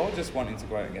 Like, we were all just wanting to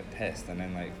go out and get pissed, and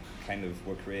then, like, kind of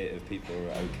were creative people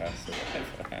or outcasts or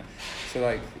whatever. So,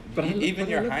 like, even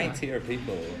your high-tier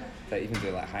people that even do,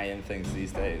 like, high-end things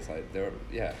these days, like, they're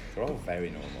all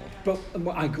very normal. But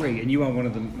well, I agree, and you are one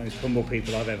of the most humble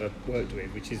people I've ever worked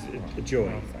with, which is a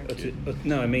joy.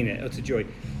 No, I mean it, utter joy.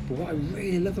 But what I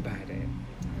really love about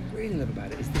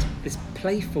it is this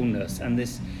playfulness and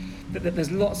this.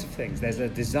 There's lots of things. There's a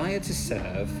desire to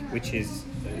serve, which is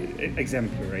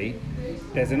exemplary.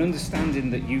 There's an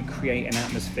understanding that you create an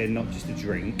atmosphere, not just a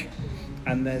drink.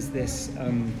 And there's this.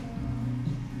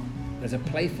 There's a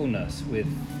playfulness with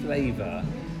flavour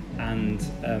and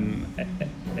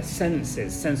a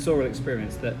sensorial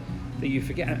experience that you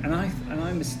forget. And I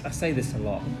say this a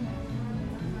lot.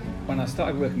 When I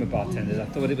started working with bartenders, I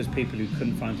thought it was people who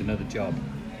couldn't find another job.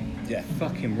 Yeah.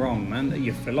 Fucking wrong, man.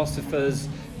 You're philosophers,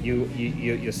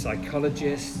 you're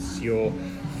psychologists, you're,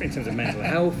 in terms of mental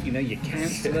health, you know, you're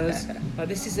counsellors. Like,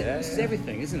 this is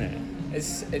everything, isn't it?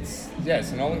 It's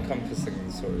an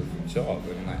all-encompassing sort of job,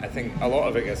 and I think a lot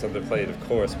of it gets underplayed, of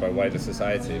course, by wider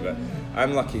society, but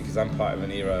I'm lucky because I'm part of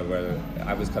an era where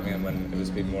I was coming in when it was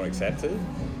being more accepted.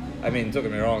 I mean, don't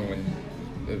get me wrong, when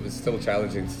it was still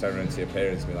challenging to turn around to your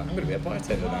parents and be like, I'm going to be a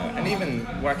bartender now. And even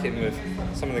working with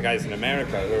some of the guys in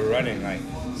America who are running, like,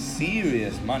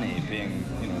 serious money being,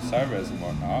 you know, servers and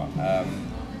whatnot,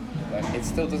 it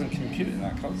still doesn't compute in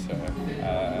that culture.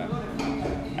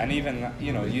 And even,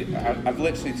 you know, I've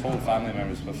literally told family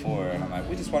members before, and I'm like,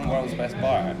 we just won World's Best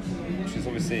Bar, which is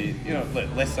obviously, you know,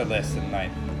 lists are lists, and like,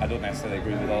 I don't necessarily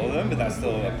agree with all of them, but that's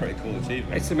still a pretty cool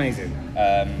achievement. It's amazing.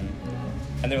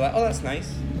 And they're like, oh, that's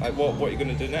nice. Like, what are you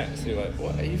going to do next? And you're like,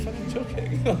 what? Are you fucking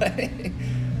joking?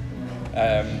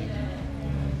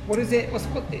 What is it?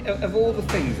 Of all the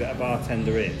things that a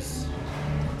bartender is,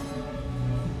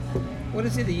 what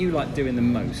is it that you like doing the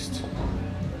most?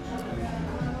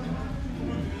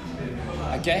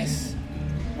 I guess,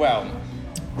 well,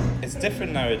 it's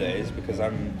different nowadays because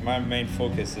my main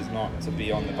focus is not to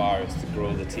be on the bar, it's to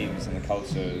grow the teams and the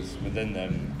cultures within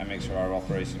them and make sure our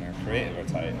operation and creative are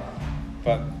tight.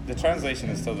 But the translation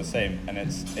is still the same, and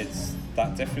it's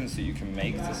that difference that you can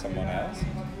make to someone else.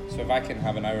 So if I can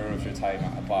have an hour of your time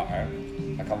at a bar,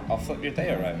 like I'll flip your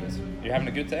day around. You're having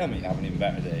a good day, I'll make you have an even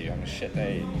better day. You're having a shit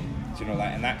day, do you know,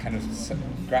 like, and that kind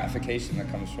of gratification that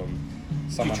comes from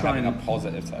someone having a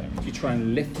positive time. Do you try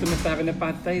and lift them if they're having a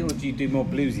bad day, or do you do more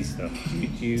bluesy stuff?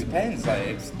 It depends. Like,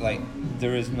 it's like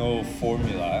there is no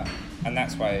formula, and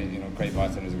that's why, you know, great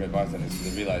bartenders are great bartenders,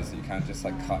 because they realise that you can't just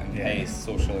like cut and paste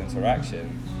social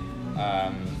interaction.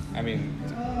 I mean,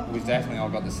 we've definitely all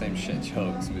got the same shit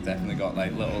jokes. We've definitely got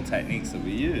like little techniques that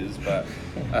we use, but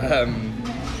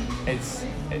it's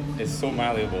so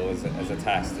malleable as a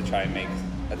task to try and make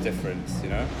a difference, you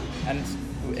know. And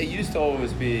it used to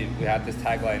always be, we had this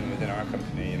tagline within our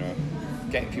company, you know,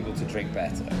 getting people to drink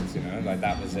better, you know, like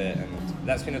that was it, and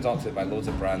that's been adopted by loads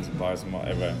of brands and bars and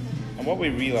whatever. And what we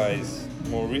realised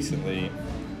more recently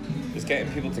is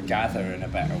getting people to gather in a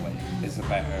better way. It's a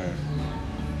better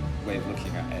way of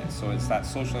looking at it. So it's that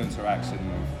social interaction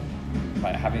of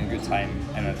like having a good time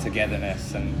and a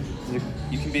togetherness, and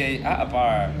you can be at a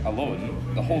bar alone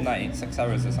the whole night, 6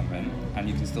 hours or something, and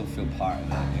you can still feel part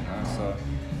of it, you know. So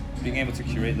being able to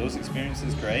curate those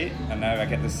experiences is great, and now I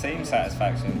get the same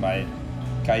satisfaction by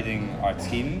guiding our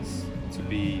teams to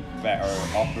be better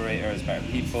operators, better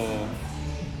people,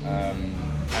 and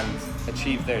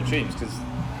achieve their dreams, because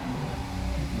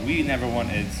we never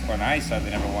wanted, or I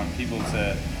certainly never want people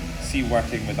to see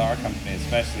working with our company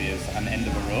especially as an end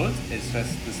of a road. It's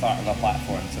just the start of a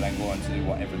platform to then go on to do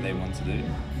whatever they want to do.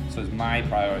 So it's my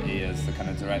priority as the kind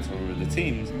of director over the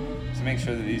teams to make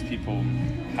sure that these people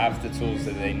have the tools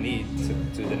that they need to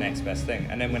do the next best thing.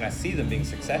 And then when I see them being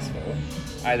successful,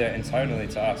 either internally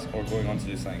to us or going on to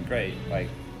do something great, like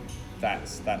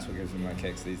that's what gives me my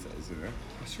kicks these days, you know?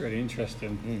 That's really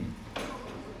interesting.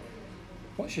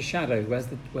 What's your shadow? Where's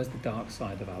the dark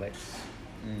side of Alex?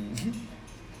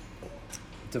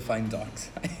 Define dark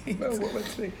side. Well,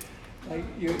 what's the, like,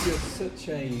 you're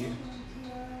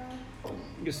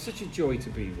such a joy to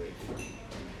be with.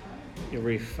 You're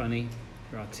really funny.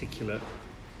 You're articulate.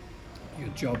 Your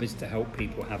job is to help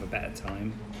people have a better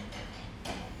time.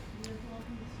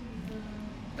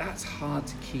 That's hard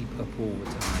to keep up all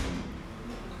the time.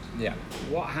 Yeah.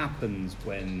 What happens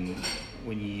when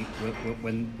you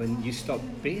stop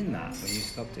being that? When you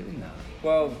stop doing that?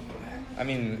 Well, I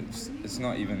mean, it's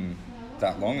not even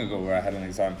that long ago where I had an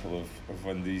example of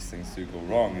when these things do go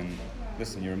wrong. And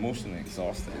listen, you're emotionally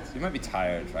exhausted. You might be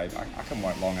tired, right? I can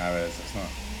work long hours.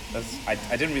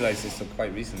 I didn't realise this till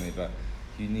quite recently, but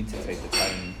you need to take the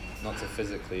time not to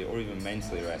physically or even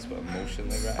mentally rest, but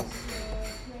emotionally rest.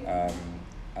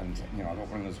 And you know, I got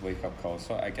one of those wake up calls.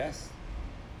 So I guess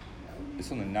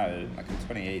it's only now, like I'm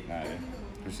 28 now,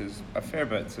 which is a fair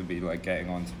bit to be like getting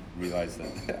on to realise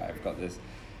that I've got this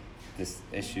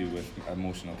issue with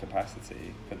emotional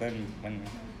capacity. But then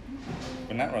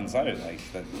when that runs out, like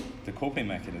the coping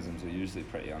mechanisms are usually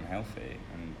pretty unhealthy,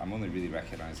 and I'm only really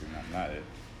recognising that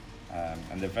now.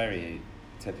 And they're very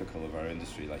typical of our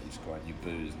industry. Like, you just go out and you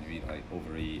booze and you eat, like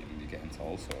overeat, and you get into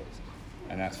all sorts,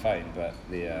 and that's fine. But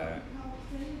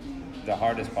the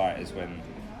hardest part is when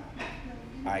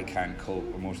I can't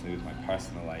cope emotionally with my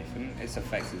personal life, and it's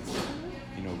affected,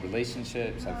 you know,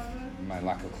 relationships. My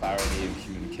lack of clarity and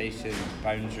communication,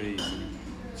 boundaries. And,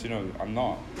 so, you know,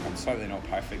 I'm certainly not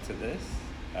perfect at this,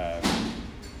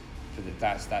 but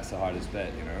that's the hardest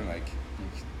bit, you know. Like,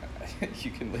 you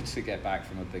can literally get back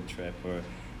from a big trip or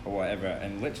whatever,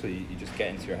 and literally you just get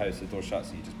into your house, the door shuts,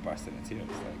 and you just burst into tears,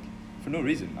 like, for no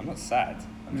reason. I'm not sad.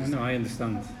 I'm just I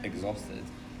understand. Exhausted.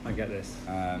 I get this.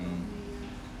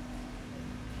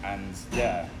 And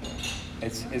yeah,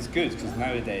 it's good, because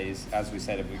nowadays, as we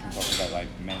said, if we can talk about like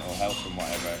mental health and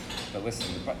whatever, but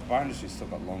listen, the bar industry's still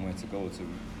got a long way to go.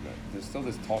 There's still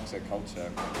this toxic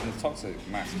culture and this toxic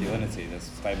masculinity that's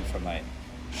stemmed from like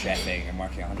chefing and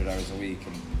working 100 hours a week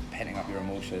and penning up your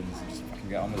emotions and just fucking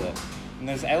get on with it. And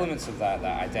there's elements of that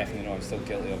I definitely know I'm still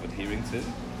guilty of adhering to.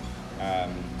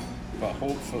 But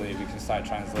hopefully we can start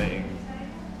translating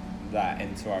that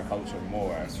into our culture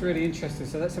more. It's really interesting.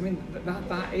 So that's, I mean,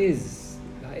 that is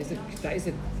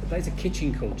a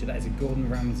kitchen culture. That is a Gordon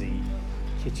Ramsay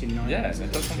kitchen night. Yes,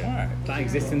 it doesn't work. That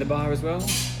exists in the bar as well.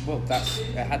 Well,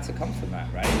 it had to come from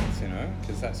that, right? You know,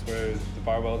 because that's where the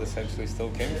bar world essentially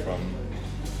still came from.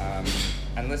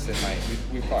 And listen, like,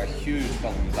 we've got a huge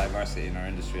problem with diversity in our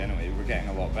industry anyway. We're getting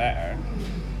a lot better.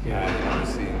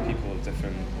 Obviously, people of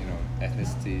different, you know,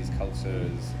 ethnicities,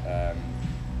 cultures,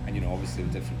 and, you know, obviously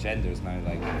with different genders now,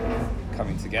 like,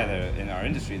 coming together in our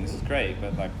industry, and this is great,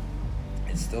 but like,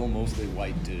 it's still mostly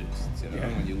white dudes, you know,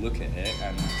 when you look at it,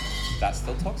 and that's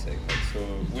still toxic. Like, so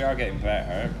we are getting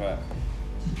better, but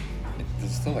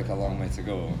there's still like a long way to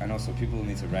go, and also people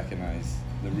need to recognise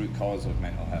the root cause of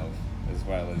mental health as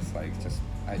well as like just.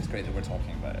 It's great that we're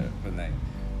talking about it, but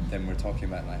then we're talking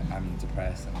about like I'm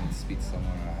depressed, I need to speak to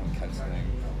someone, or I'm counselling,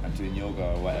 I'm doing yoga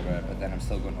or whatever, but then I'm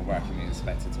still going to work and being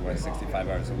expected to work 65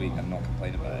 hours a week and not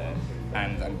complain about it,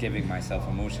 and I'm giving myself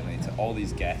emotionally to all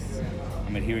these guests.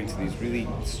 I'm adhering to these really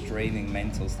straining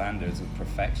mental standards of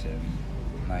perfection,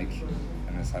 like,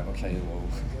 and it's like, okay, well,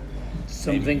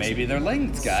 maybe they're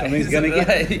linked, guys. Something's going to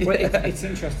get. Well, it's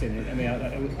interesting. I mean,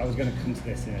 I was going to come to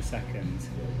this in a second,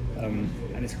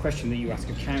 and it's a question that you ask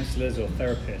of counsellors or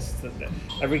therapists. That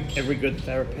every good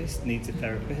therapist needs a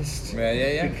therapist.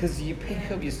 Yeah. Because you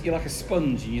pick up, you're like a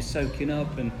sponge, and you're soaking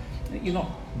up, and you're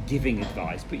not giving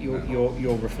advice, but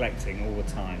you're reflecting all the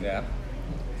time. Yeah.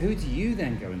 Who do you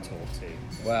then go and talk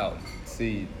to? Well,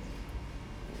 see.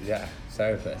 Yeah,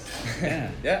 therapist. Yeah.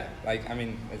 Yeah, like, I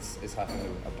mean, it's happened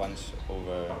a bunch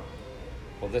over,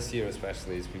 well, this year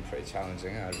especially has been pretty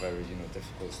challenging. I had a very,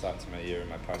 difficult start to my year in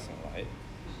my personal life.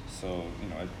 So,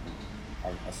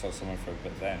 I saw someone for a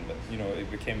bit then, but,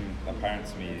 it became apparent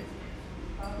to me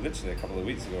literally a couple of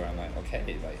weeks ago. I'm like,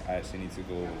 okay, like, I actually need to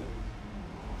go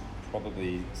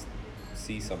probably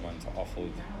see someone to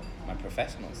offload my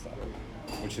professional stuff,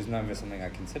 which is never something I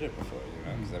considered before,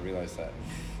 because I realised that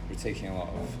you're taking a lot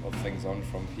of things on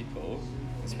from people,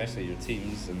 especially your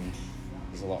teams, and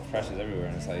there's a lot of pressures everywhere,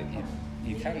 and it's like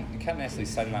you can't necessarily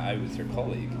send that out with your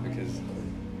colleague, because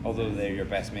although they're your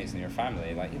best mates and your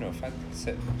family, like, if I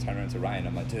turn around to Ryan,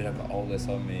 I'm like, dude, I've got all this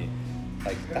on me,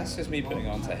 like, that's just me putting it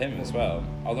on to him as well.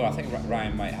 Although I think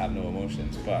Ryan might have no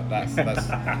emotions, but that's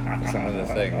another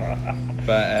thing.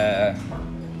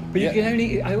 But you can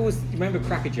only. I always remember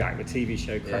Crackerjack, the TV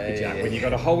show Crackerjack, when you got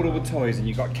to hold all the toys and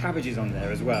you got cabbages on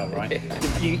there as well, right?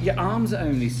 Your arms are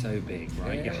only so big,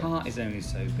 right? Your heart is only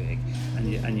so big,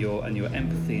 and your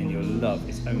empathy and your love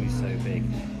is only so big.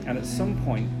 And at some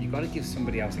point, you got to give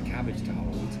somebody else a cabbage to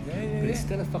hold, but it's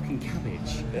still a fucking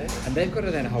cabbage, and they've got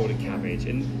to then hold a cabbage.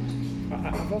 And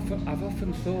I've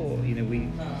often thought,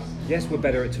 we're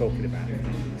better at talking about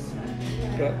things,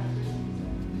 but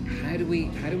how do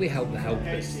we help the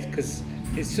helpless? Because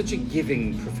it's such a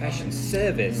giving profession.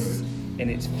 Service, in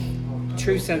its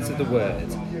true sense of the word,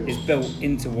 is built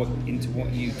into what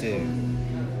you do.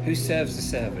 Who serves the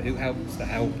server? Who helps the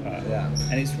helper? Yeah.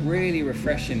 And it's really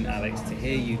refreshing, Alex, to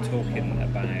hear you talking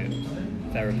about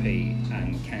therapy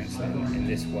and counselling in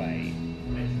this way.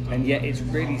 And yet, it's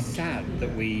really sad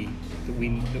that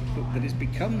that it's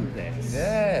become this.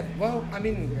 Yeah. Well, I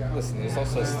mean, listen. There's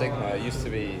also a stigma. It used to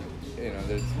be.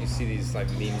 You see these like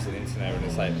memes on the internet, and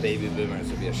it's like baby boomers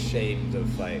would be ashamed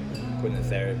of like going to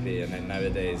therapy, and then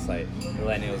nowadays like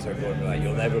millennials are going like,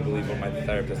 you'll never believe what my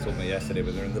therapist told me yesterday,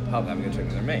 but they're in the pub having a drink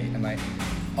with their mate, and like,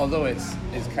 although it's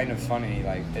kind of funny,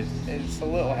 like it's a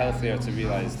little healthier to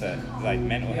realise that like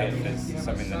mental health is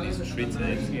something that needs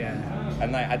treated. Yeah.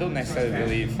 And like, I don't necessarily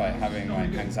believe like having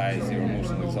like anxiety or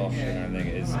emotional exhaustion or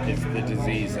anything is the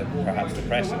disease that perhaps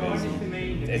depression is.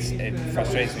 It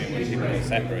frustrates me when people don't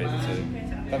separate the two.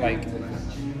 But like,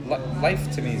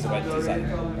 life to me is about design,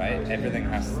 right? Everything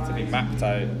has to be mapped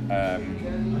out,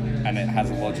 and it has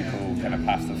a logical kind of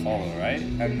path to follow, right?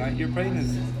 And like, your brain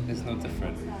is no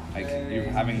different. Like, you're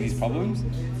having these problems,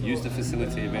 use the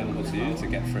facility available to you to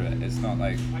get through it. It's not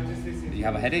like you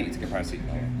have a headache, you take a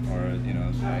paracetamol, or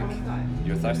like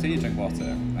you're thirsty, you drink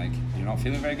water. Like, you're not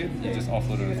feeling very good, you just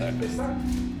offload on a therapist.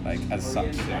 Like, as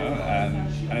such,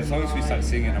 and as long as we start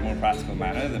seeing it in a more practical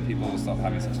manner, then people will stop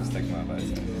having such a stigma about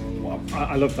it. Well,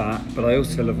 I love that, but I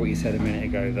also love what you said a minute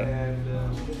ago, that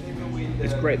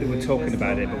it's great that we're talking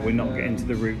about it, but we're not getting to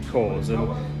the root cause.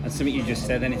 And something you just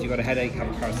said, then if you've got a headache, have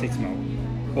a paracetamol.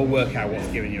 Or work out what's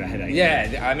giving you a headache.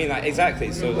 Yeah, I mean, like,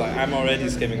 exactly. So like, I'm already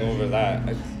skimming over that,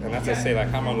 and as I say,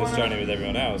 like, I'm on this journey with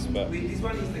everyone else. But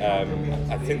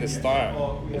I think the start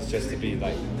is just to be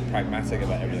like pragmatic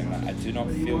about everything. Like, I do not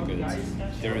feel good.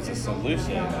 There is a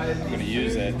solution. I'm going to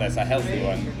use it. That's a healthy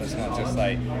one. That's not just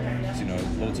like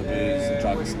loads of booze and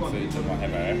drugs and food and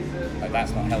whatever. Like,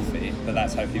 that's not healthy. But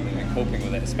that's how people have been coping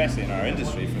with it, especially in our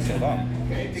industry for so long.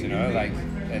 Like.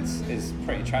 It's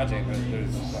pretty tragic, but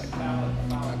there's like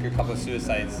a good couple of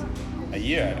suicides a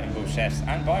year in both chefs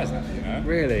and bars now,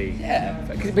 Really? Yeah.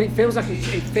 But it feels like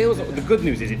the good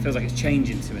news is it feels like it's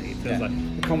changing to me. It feels like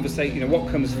the conversation, what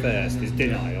comes first is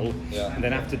denial, and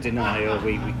then after denial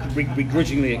we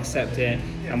grudgingly accept it,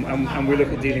 and we look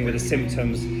at dealing with the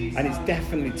symptoms, and it's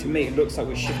definitely, to me, it looks like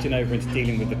we're shifting over into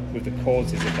dealing with the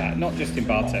causes of that, not just in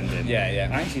bartending. Yeah.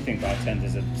 I actually think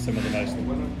bartenders are some of the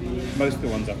most of the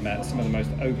ones I've met, some of the most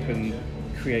open,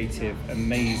 creative,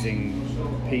 amazing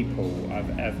people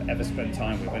I've ever spent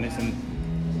time with,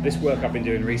 and this work I've been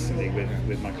doing recently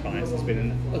with my clients has been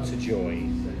an utter joy.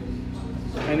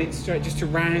 And it's just to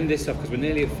round this up, because we're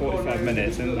nearly at 45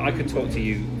 minutes, and I could talk to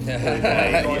you all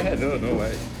day. Yeah, no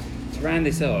way. To round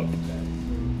this up,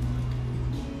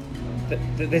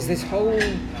 there's this whole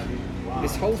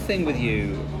thing with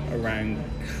you around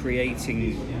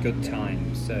creating good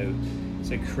times. So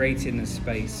creating a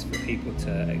space for people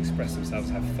to express themselves,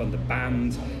 have fun. The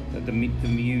band, the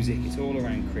music, it's all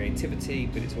around creativity,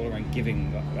 but it's all around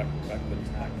giving that good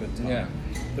time. Yeah.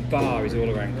 The bar is all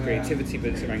around creativity, but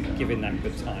it's around giving that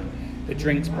good time. The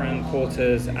drinks brand,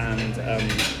 Porters and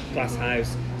Glass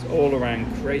House, it's all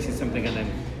around creating something and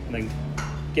then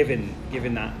giving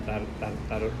that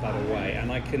away.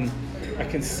 And I can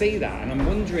see that, and I'm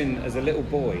wondering, as a little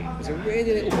boy, as a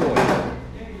really little boy,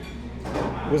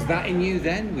 was that in you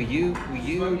then? Were you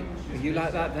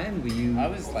like that then? Were you? I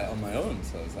was like on my own,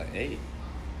 so I was like 8.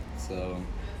 So,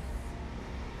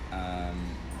 and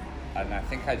I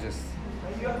think I just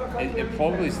it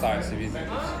probably starts to be the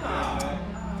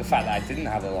fact that I didn't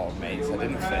have a lot of mates. I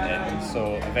didn't fit in.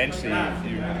 So eventually,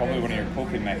 probably one of your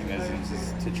coping mechanisms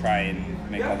is to try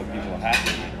and make other people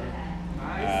happy.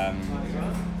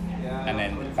 And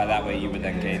then by that way you would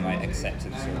then gain like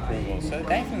acceptance or approval. So it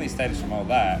definitely stems from all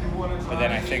that. But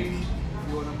then I think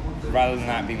rather than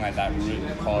that being like that root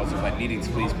cause of like needing to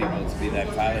please people to be then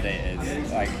validated,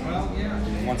 like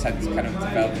once I kind of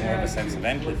developed more of a sense of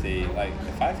empathy, like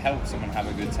if I've helped someone have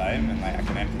a good time and like I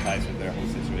can empathize with their whole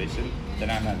situation, then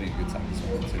I'm having a good time as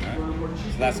well, you know?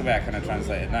 So that's the way I kind of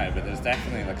translate it now, but there's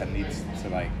definitely like a need to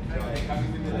like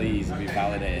please and be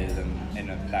validated, and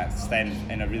that stems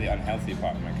in a really unhealthy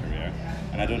part of my career,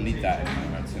 and I don't need that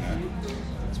anymore, you know?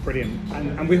 It's brilliant,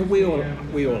 and we all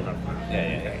have that.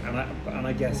 Yeah. And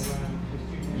I guess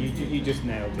you just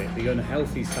nailed it. The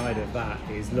unhealthy side of that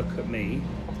is look at me,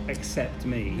 accept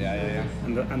me. Yeah.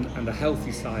 And the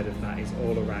healthy side of that is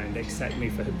all around accept me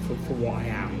for what I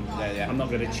am. Yeah. I'm not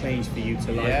going to change for you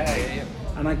to like me. Yeah.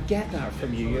 And I get that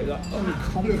from you. You're like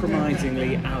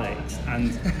uncompromisingly Alex,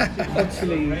 and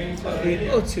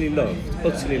utterly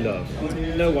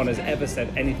loved. No one has ever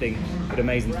said anything but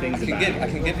amazing things about you. I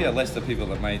can give you a list of people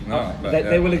that might not. But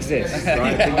They will exist,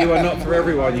 right? But you are not for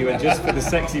everyone. You are just for the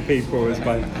sexy people, as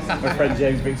my friend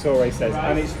James Victoria says,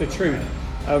 and it's the truth.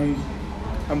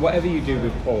 And whatever you do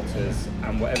with Porters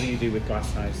and whatever you do with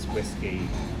Glass House whiskey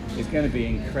is going to be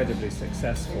incredibly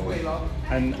successful.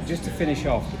 And just to finish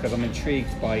off, because I'm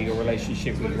intrigued by your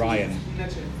relationship with Ryan,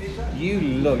 you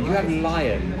have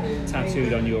lion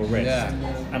tattooed on your wrist,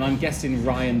 and I'm guessing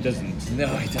Ryan doesn't. No,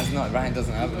 he does not. Ryan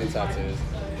doesn't have any tattoos.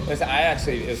 Listen,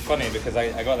 it was funny because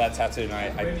I got that tattoo and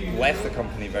I left the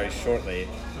company very shortly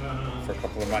for a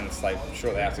couple of months, like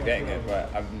shortly after getting it. But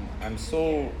I'm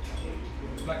so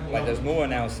like there's no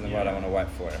one else in the world I want to work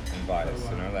for in Bias,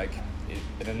 you know, like.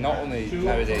 And not only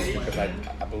nowadays because I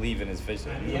believe in his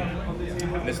vision,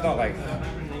 and it's not like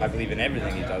I believe in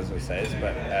everything he does or says,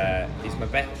 but he's my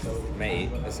best mate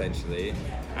essentially,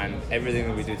 and everything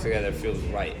that we do together feels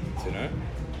right, you know.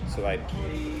 So like,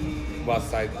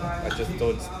 whilst I just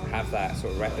don't have that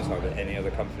sort of repertoire with any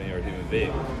other company or human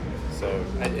being, so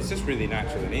it's just really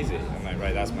natural and easy. I'm like,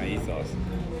 right, that's my ethos.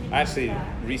 I actually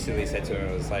recently said to him,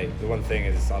 I was like, the one thing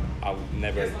is I'll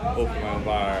never open my own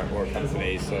bar or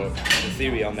company, so in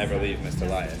theory I'll never leave Mr.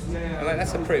 Lion. And like,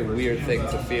 that's a pretty weird thing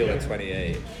to feel at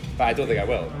 28, but I don't think I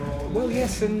will. Well,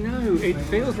 yes and no. It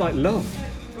feels like love.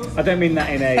 I don't mean that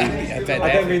in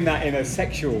I don't mean that in a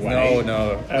sexual way.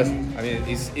 No. I mean,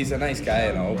 he's a nice guy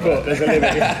and all, but there's a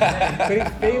limit. But it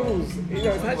feels,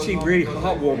 it's actually really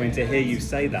heartwarming to hear you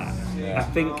say that. Yeah. I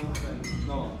think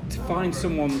to find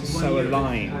someone so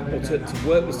aligned, or to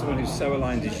work with someone who's so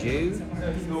aligned as you,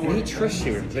 and he trusts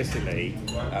you implicitly.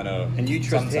 I know. And you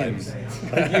trust Sometimes.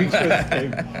 him. And you trust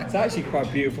him. It's actually quite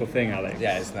a beautiful thing, Alex.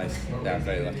 Yeah, it's nice. Yeah, I'm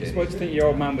very lucky. So what do you think your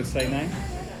old man would say now?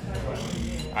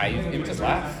 He would just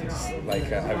laugh. It's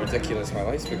like how ridiculous my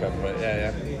life's become. But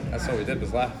yeah, that's all we did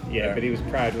was laugh. Yeah, but he was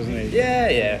proud, wasn't he?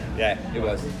 Yeah, it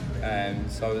was.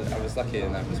 So I was lucky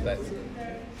in that respect.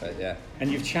 But yeah.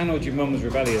 And you've channeled your mum's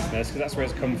rebelliousness, because that's where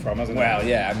it's come from, hasn't it? Well,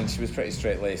 yeah, I mean, she was pretty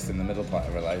straight-laced in the middle part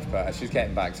of her life, but she's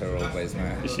getting back to her old ways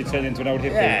now. Is she turned into an old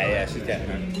hippie? Yeah, she's getting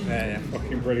there. Yeah.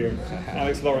 Fucking brilliant.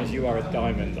 Alex Lawrence, you are a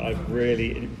diamond. I've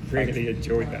really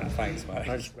enjoyed that. Thanks,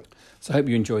 mate. So I hope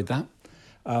you enjoyed that.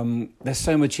 There's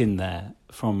so much in there,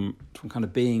 from kind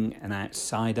of being an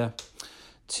outsider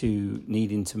to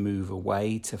needing to move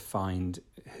away to find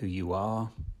who you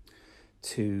are,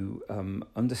 to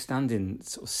understanding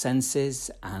sort of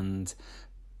senses and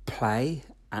play,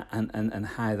 and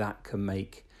how that can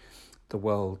make the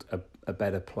world a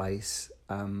better place.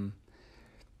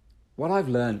 what I've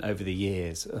learned over the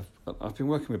years, I've been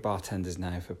working with bartenders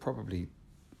now for probably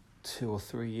 2 or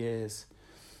 3 years,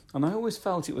 and I always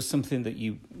felt it was something that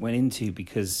you went into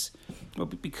because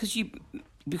you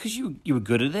were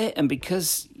good at it, and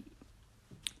because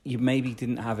you maybe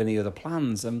didn't have any other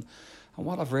plans. And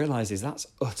what I've realised is that's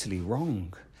utterly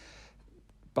wrong.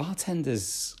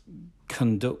 Bartenders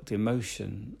conduct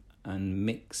emotion and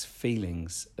mix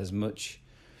feelings as much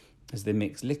as they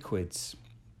mix liquids.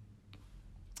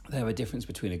 There's a difference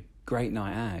between a great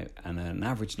night out and an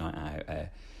average night out,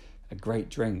 a great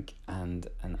drink and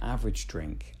an average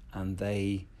drink, and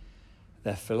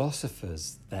they're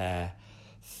philosophers, they're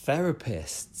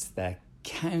therapists, they're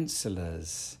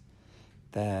counsellors,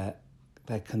 they're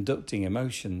conducting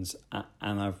emotions,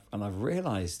 and I've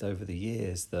realised over the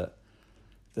years that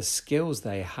the skills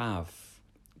they have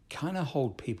kind of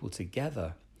hold people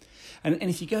together. And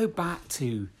if you go back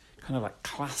to kind of like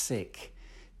classic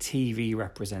TV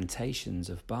representations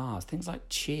of bars, things like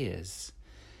Cheers,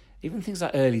 even things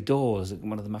like Early Doors,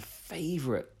 one of my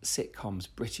favourite sitcoms,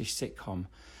 British sitcom,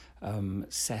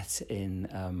 set in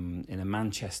a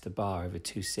Manchester bar over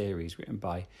 2 series, written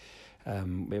by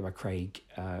Craig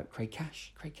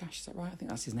Cash. Craig Cash, is that right? I think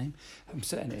that's his name. I'm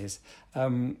certain it is.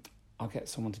 I'll get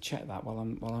someone to check that while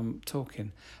I'm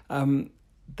talking.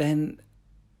 Then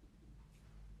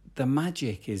the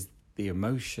magic is the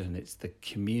emotion, it's the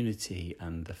community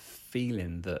and the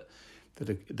feeling that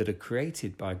are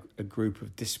created by a group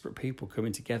of disparate people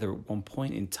coming together at one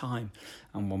point in time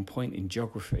and one point in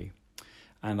geography.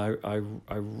 And I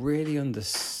really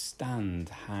understand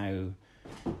how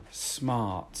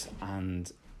smart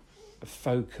and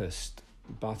focused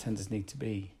bartenders need to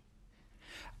be.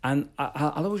 And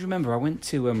I'll always remember I went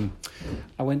to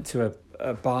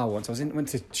a bar once. Went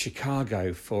to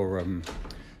Chicago for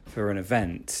an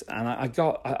event, and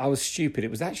I was stupid. It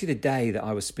was actually the day that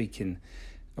I was speaking,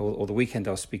 or the weekend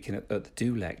I was speaking at the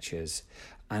Do Lectures,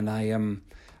 and I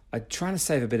trying to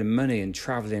save a bit of money and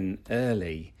travelling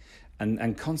early,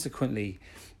 and consequently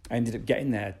I ended up getting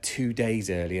there 2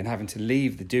 days early and having to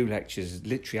leave the Do Lectures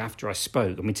literally after I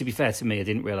spoke. I mean, to be fair to me, I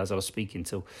didn't realise I was speaking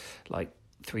till like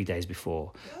 3 days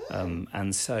before,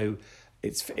 and so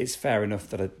it's fair enough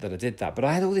that I did that. But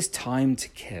I had all this time to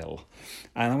kill,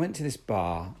 and I went to this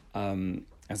bar,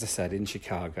 as I said, in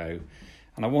Chicago,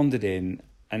 and I wandered in,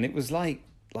 and it was like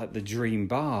the dream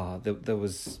bar. There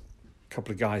was a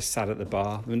couple of guys sat at the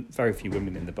bar, very few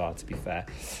women in the bar, to be fair.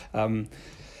 And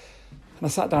I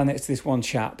sat down next to this one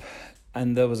chap,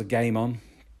 and there was a game on.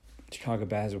 Chicago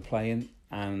Bears were playing,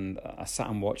 and I sat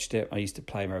and watched it. I used to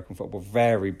play American football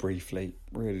very briefly,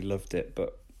 really loved it,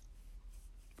 but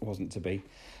it wasn't to be.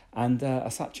 And I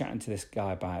sat chatting to this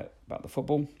guy about the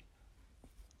football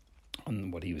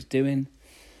and what he was doing.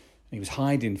 He was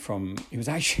hiding from. He was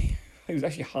actually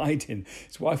hiding.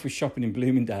 His wife was shopping in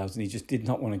Bloomingdale's, and he just did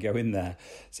not want to go in there.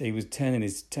 So he was turned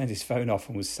his phone off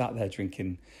and was sat there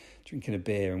drinking a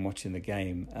beer and watching the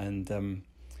game. And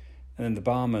then the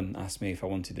barman asked me if I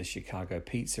wanted a Chicago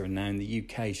pizza. And now in the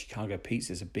UK, Chicago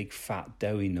pizzas are big, fat,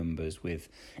 doughy numbers with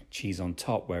cheese on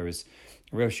top, whereas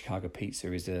a real Chicago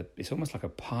pizza it's almost like a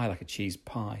pie, like a cheese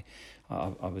pie.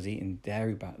 I was eating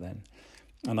dairy back then.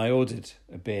 And I ordered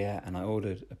a beer, and I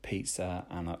ordered a pizza,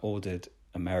 and I ordered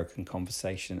American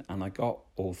Conversation, and I got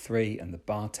all 3, and the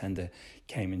bartender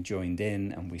came and joined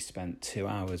in, and we spent 2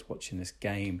 hours watching this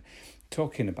game,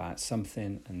 talking about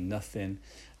something and nothing,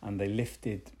 and they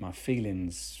lifted my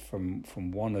feelings from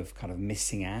one of kind of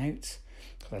missing out.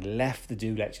 I'd left the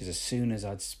Do Lectures as soon as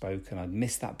I'd spoken. I'd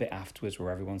missed that bit afterwards where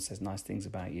everyone says nice things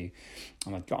about you.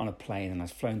 And I'd got on a plane, and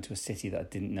I'd flown to a city that I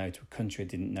didn't know, to a country I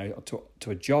didn't know, to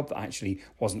a job that actually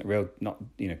wasn't a real,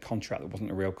 contract that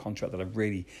wasn't a real contract, that I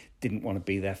really didn't want to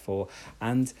be there for.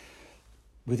 And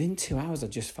within 2 hours, I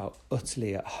just felt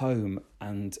utterly at home.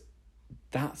 And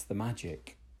that's the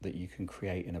magic that you can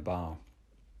create in a bar.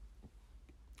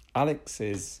 Alex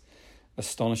is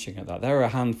astonishing at that. There are a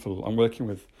handful. I'm working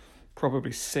with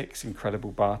probably 6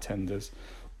 incredible bartenders,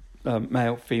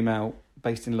 male, female,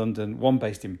 based in London, one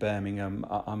based in Birmingham.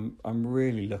 I'm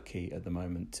really lucky at the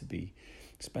moment to be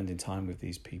spending time with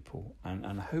these people,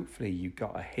 and hopefully you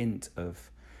got a hint of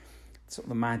sort of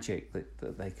the magic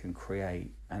that they can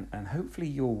create, and hopefully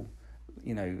you'll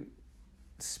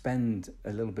spend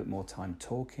a little bit more time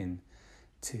talking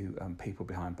to people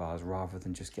behind bars rather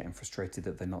than just getting frustrated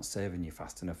that they're not serving you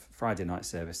fast enough. Friday night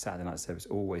service, Saturday night service,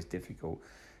 always difficult.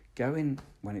 Go in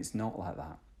when it's not like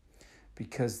that,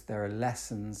 because there are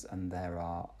lessons and there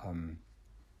are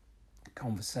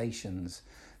conversations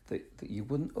that you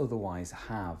wouldn't otherwise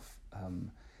have.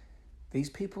 These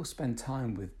people spend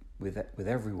time with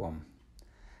everyone,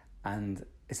 and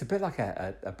it's a bit like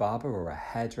a barber or a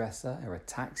hairdresser or a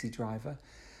taxi driver.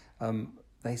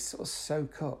 They sort of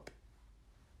soak up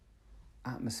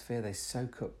atmosphere. They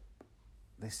soak up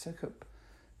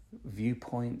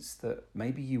viewpoints that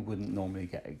maybe you wouldn't normally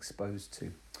get exposed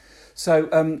to.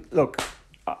 So look,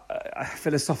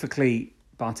 philosophically,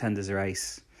 bartenders are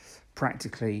ace.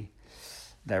 Practically,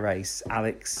 they're ace.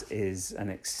 Alex is an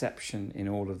exception in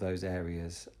all of those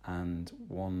areas, and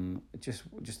one just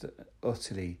an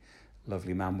utterly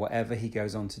lovely man. Whatever he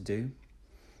goes on to do,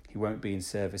 he won't be in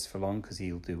service for long because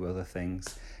he'll do other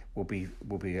things. Will be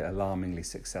alarmingly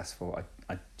successful.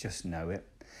 I just know it.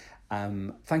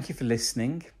 Thank you for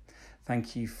listening.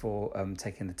 Thank you for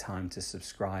taking the time to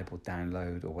subscribe or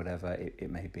download or whatever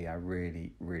it may be. I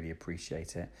really, really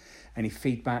appreciate it. Any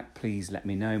feedback, please let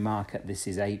me know.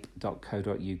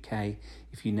 mark@thisape.co.uk.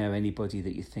 If you know anybody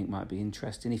that you think might be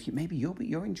interested, if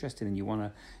you're interested and you want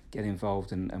to get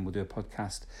involved and we'll do a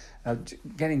podcast,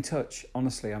 get in touch.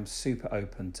 Honestly, I'm super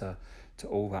open to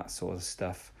all that sort of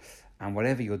stuff. And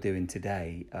whatever you're doing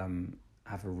today,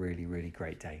 have a really, really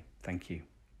great day. Thank you.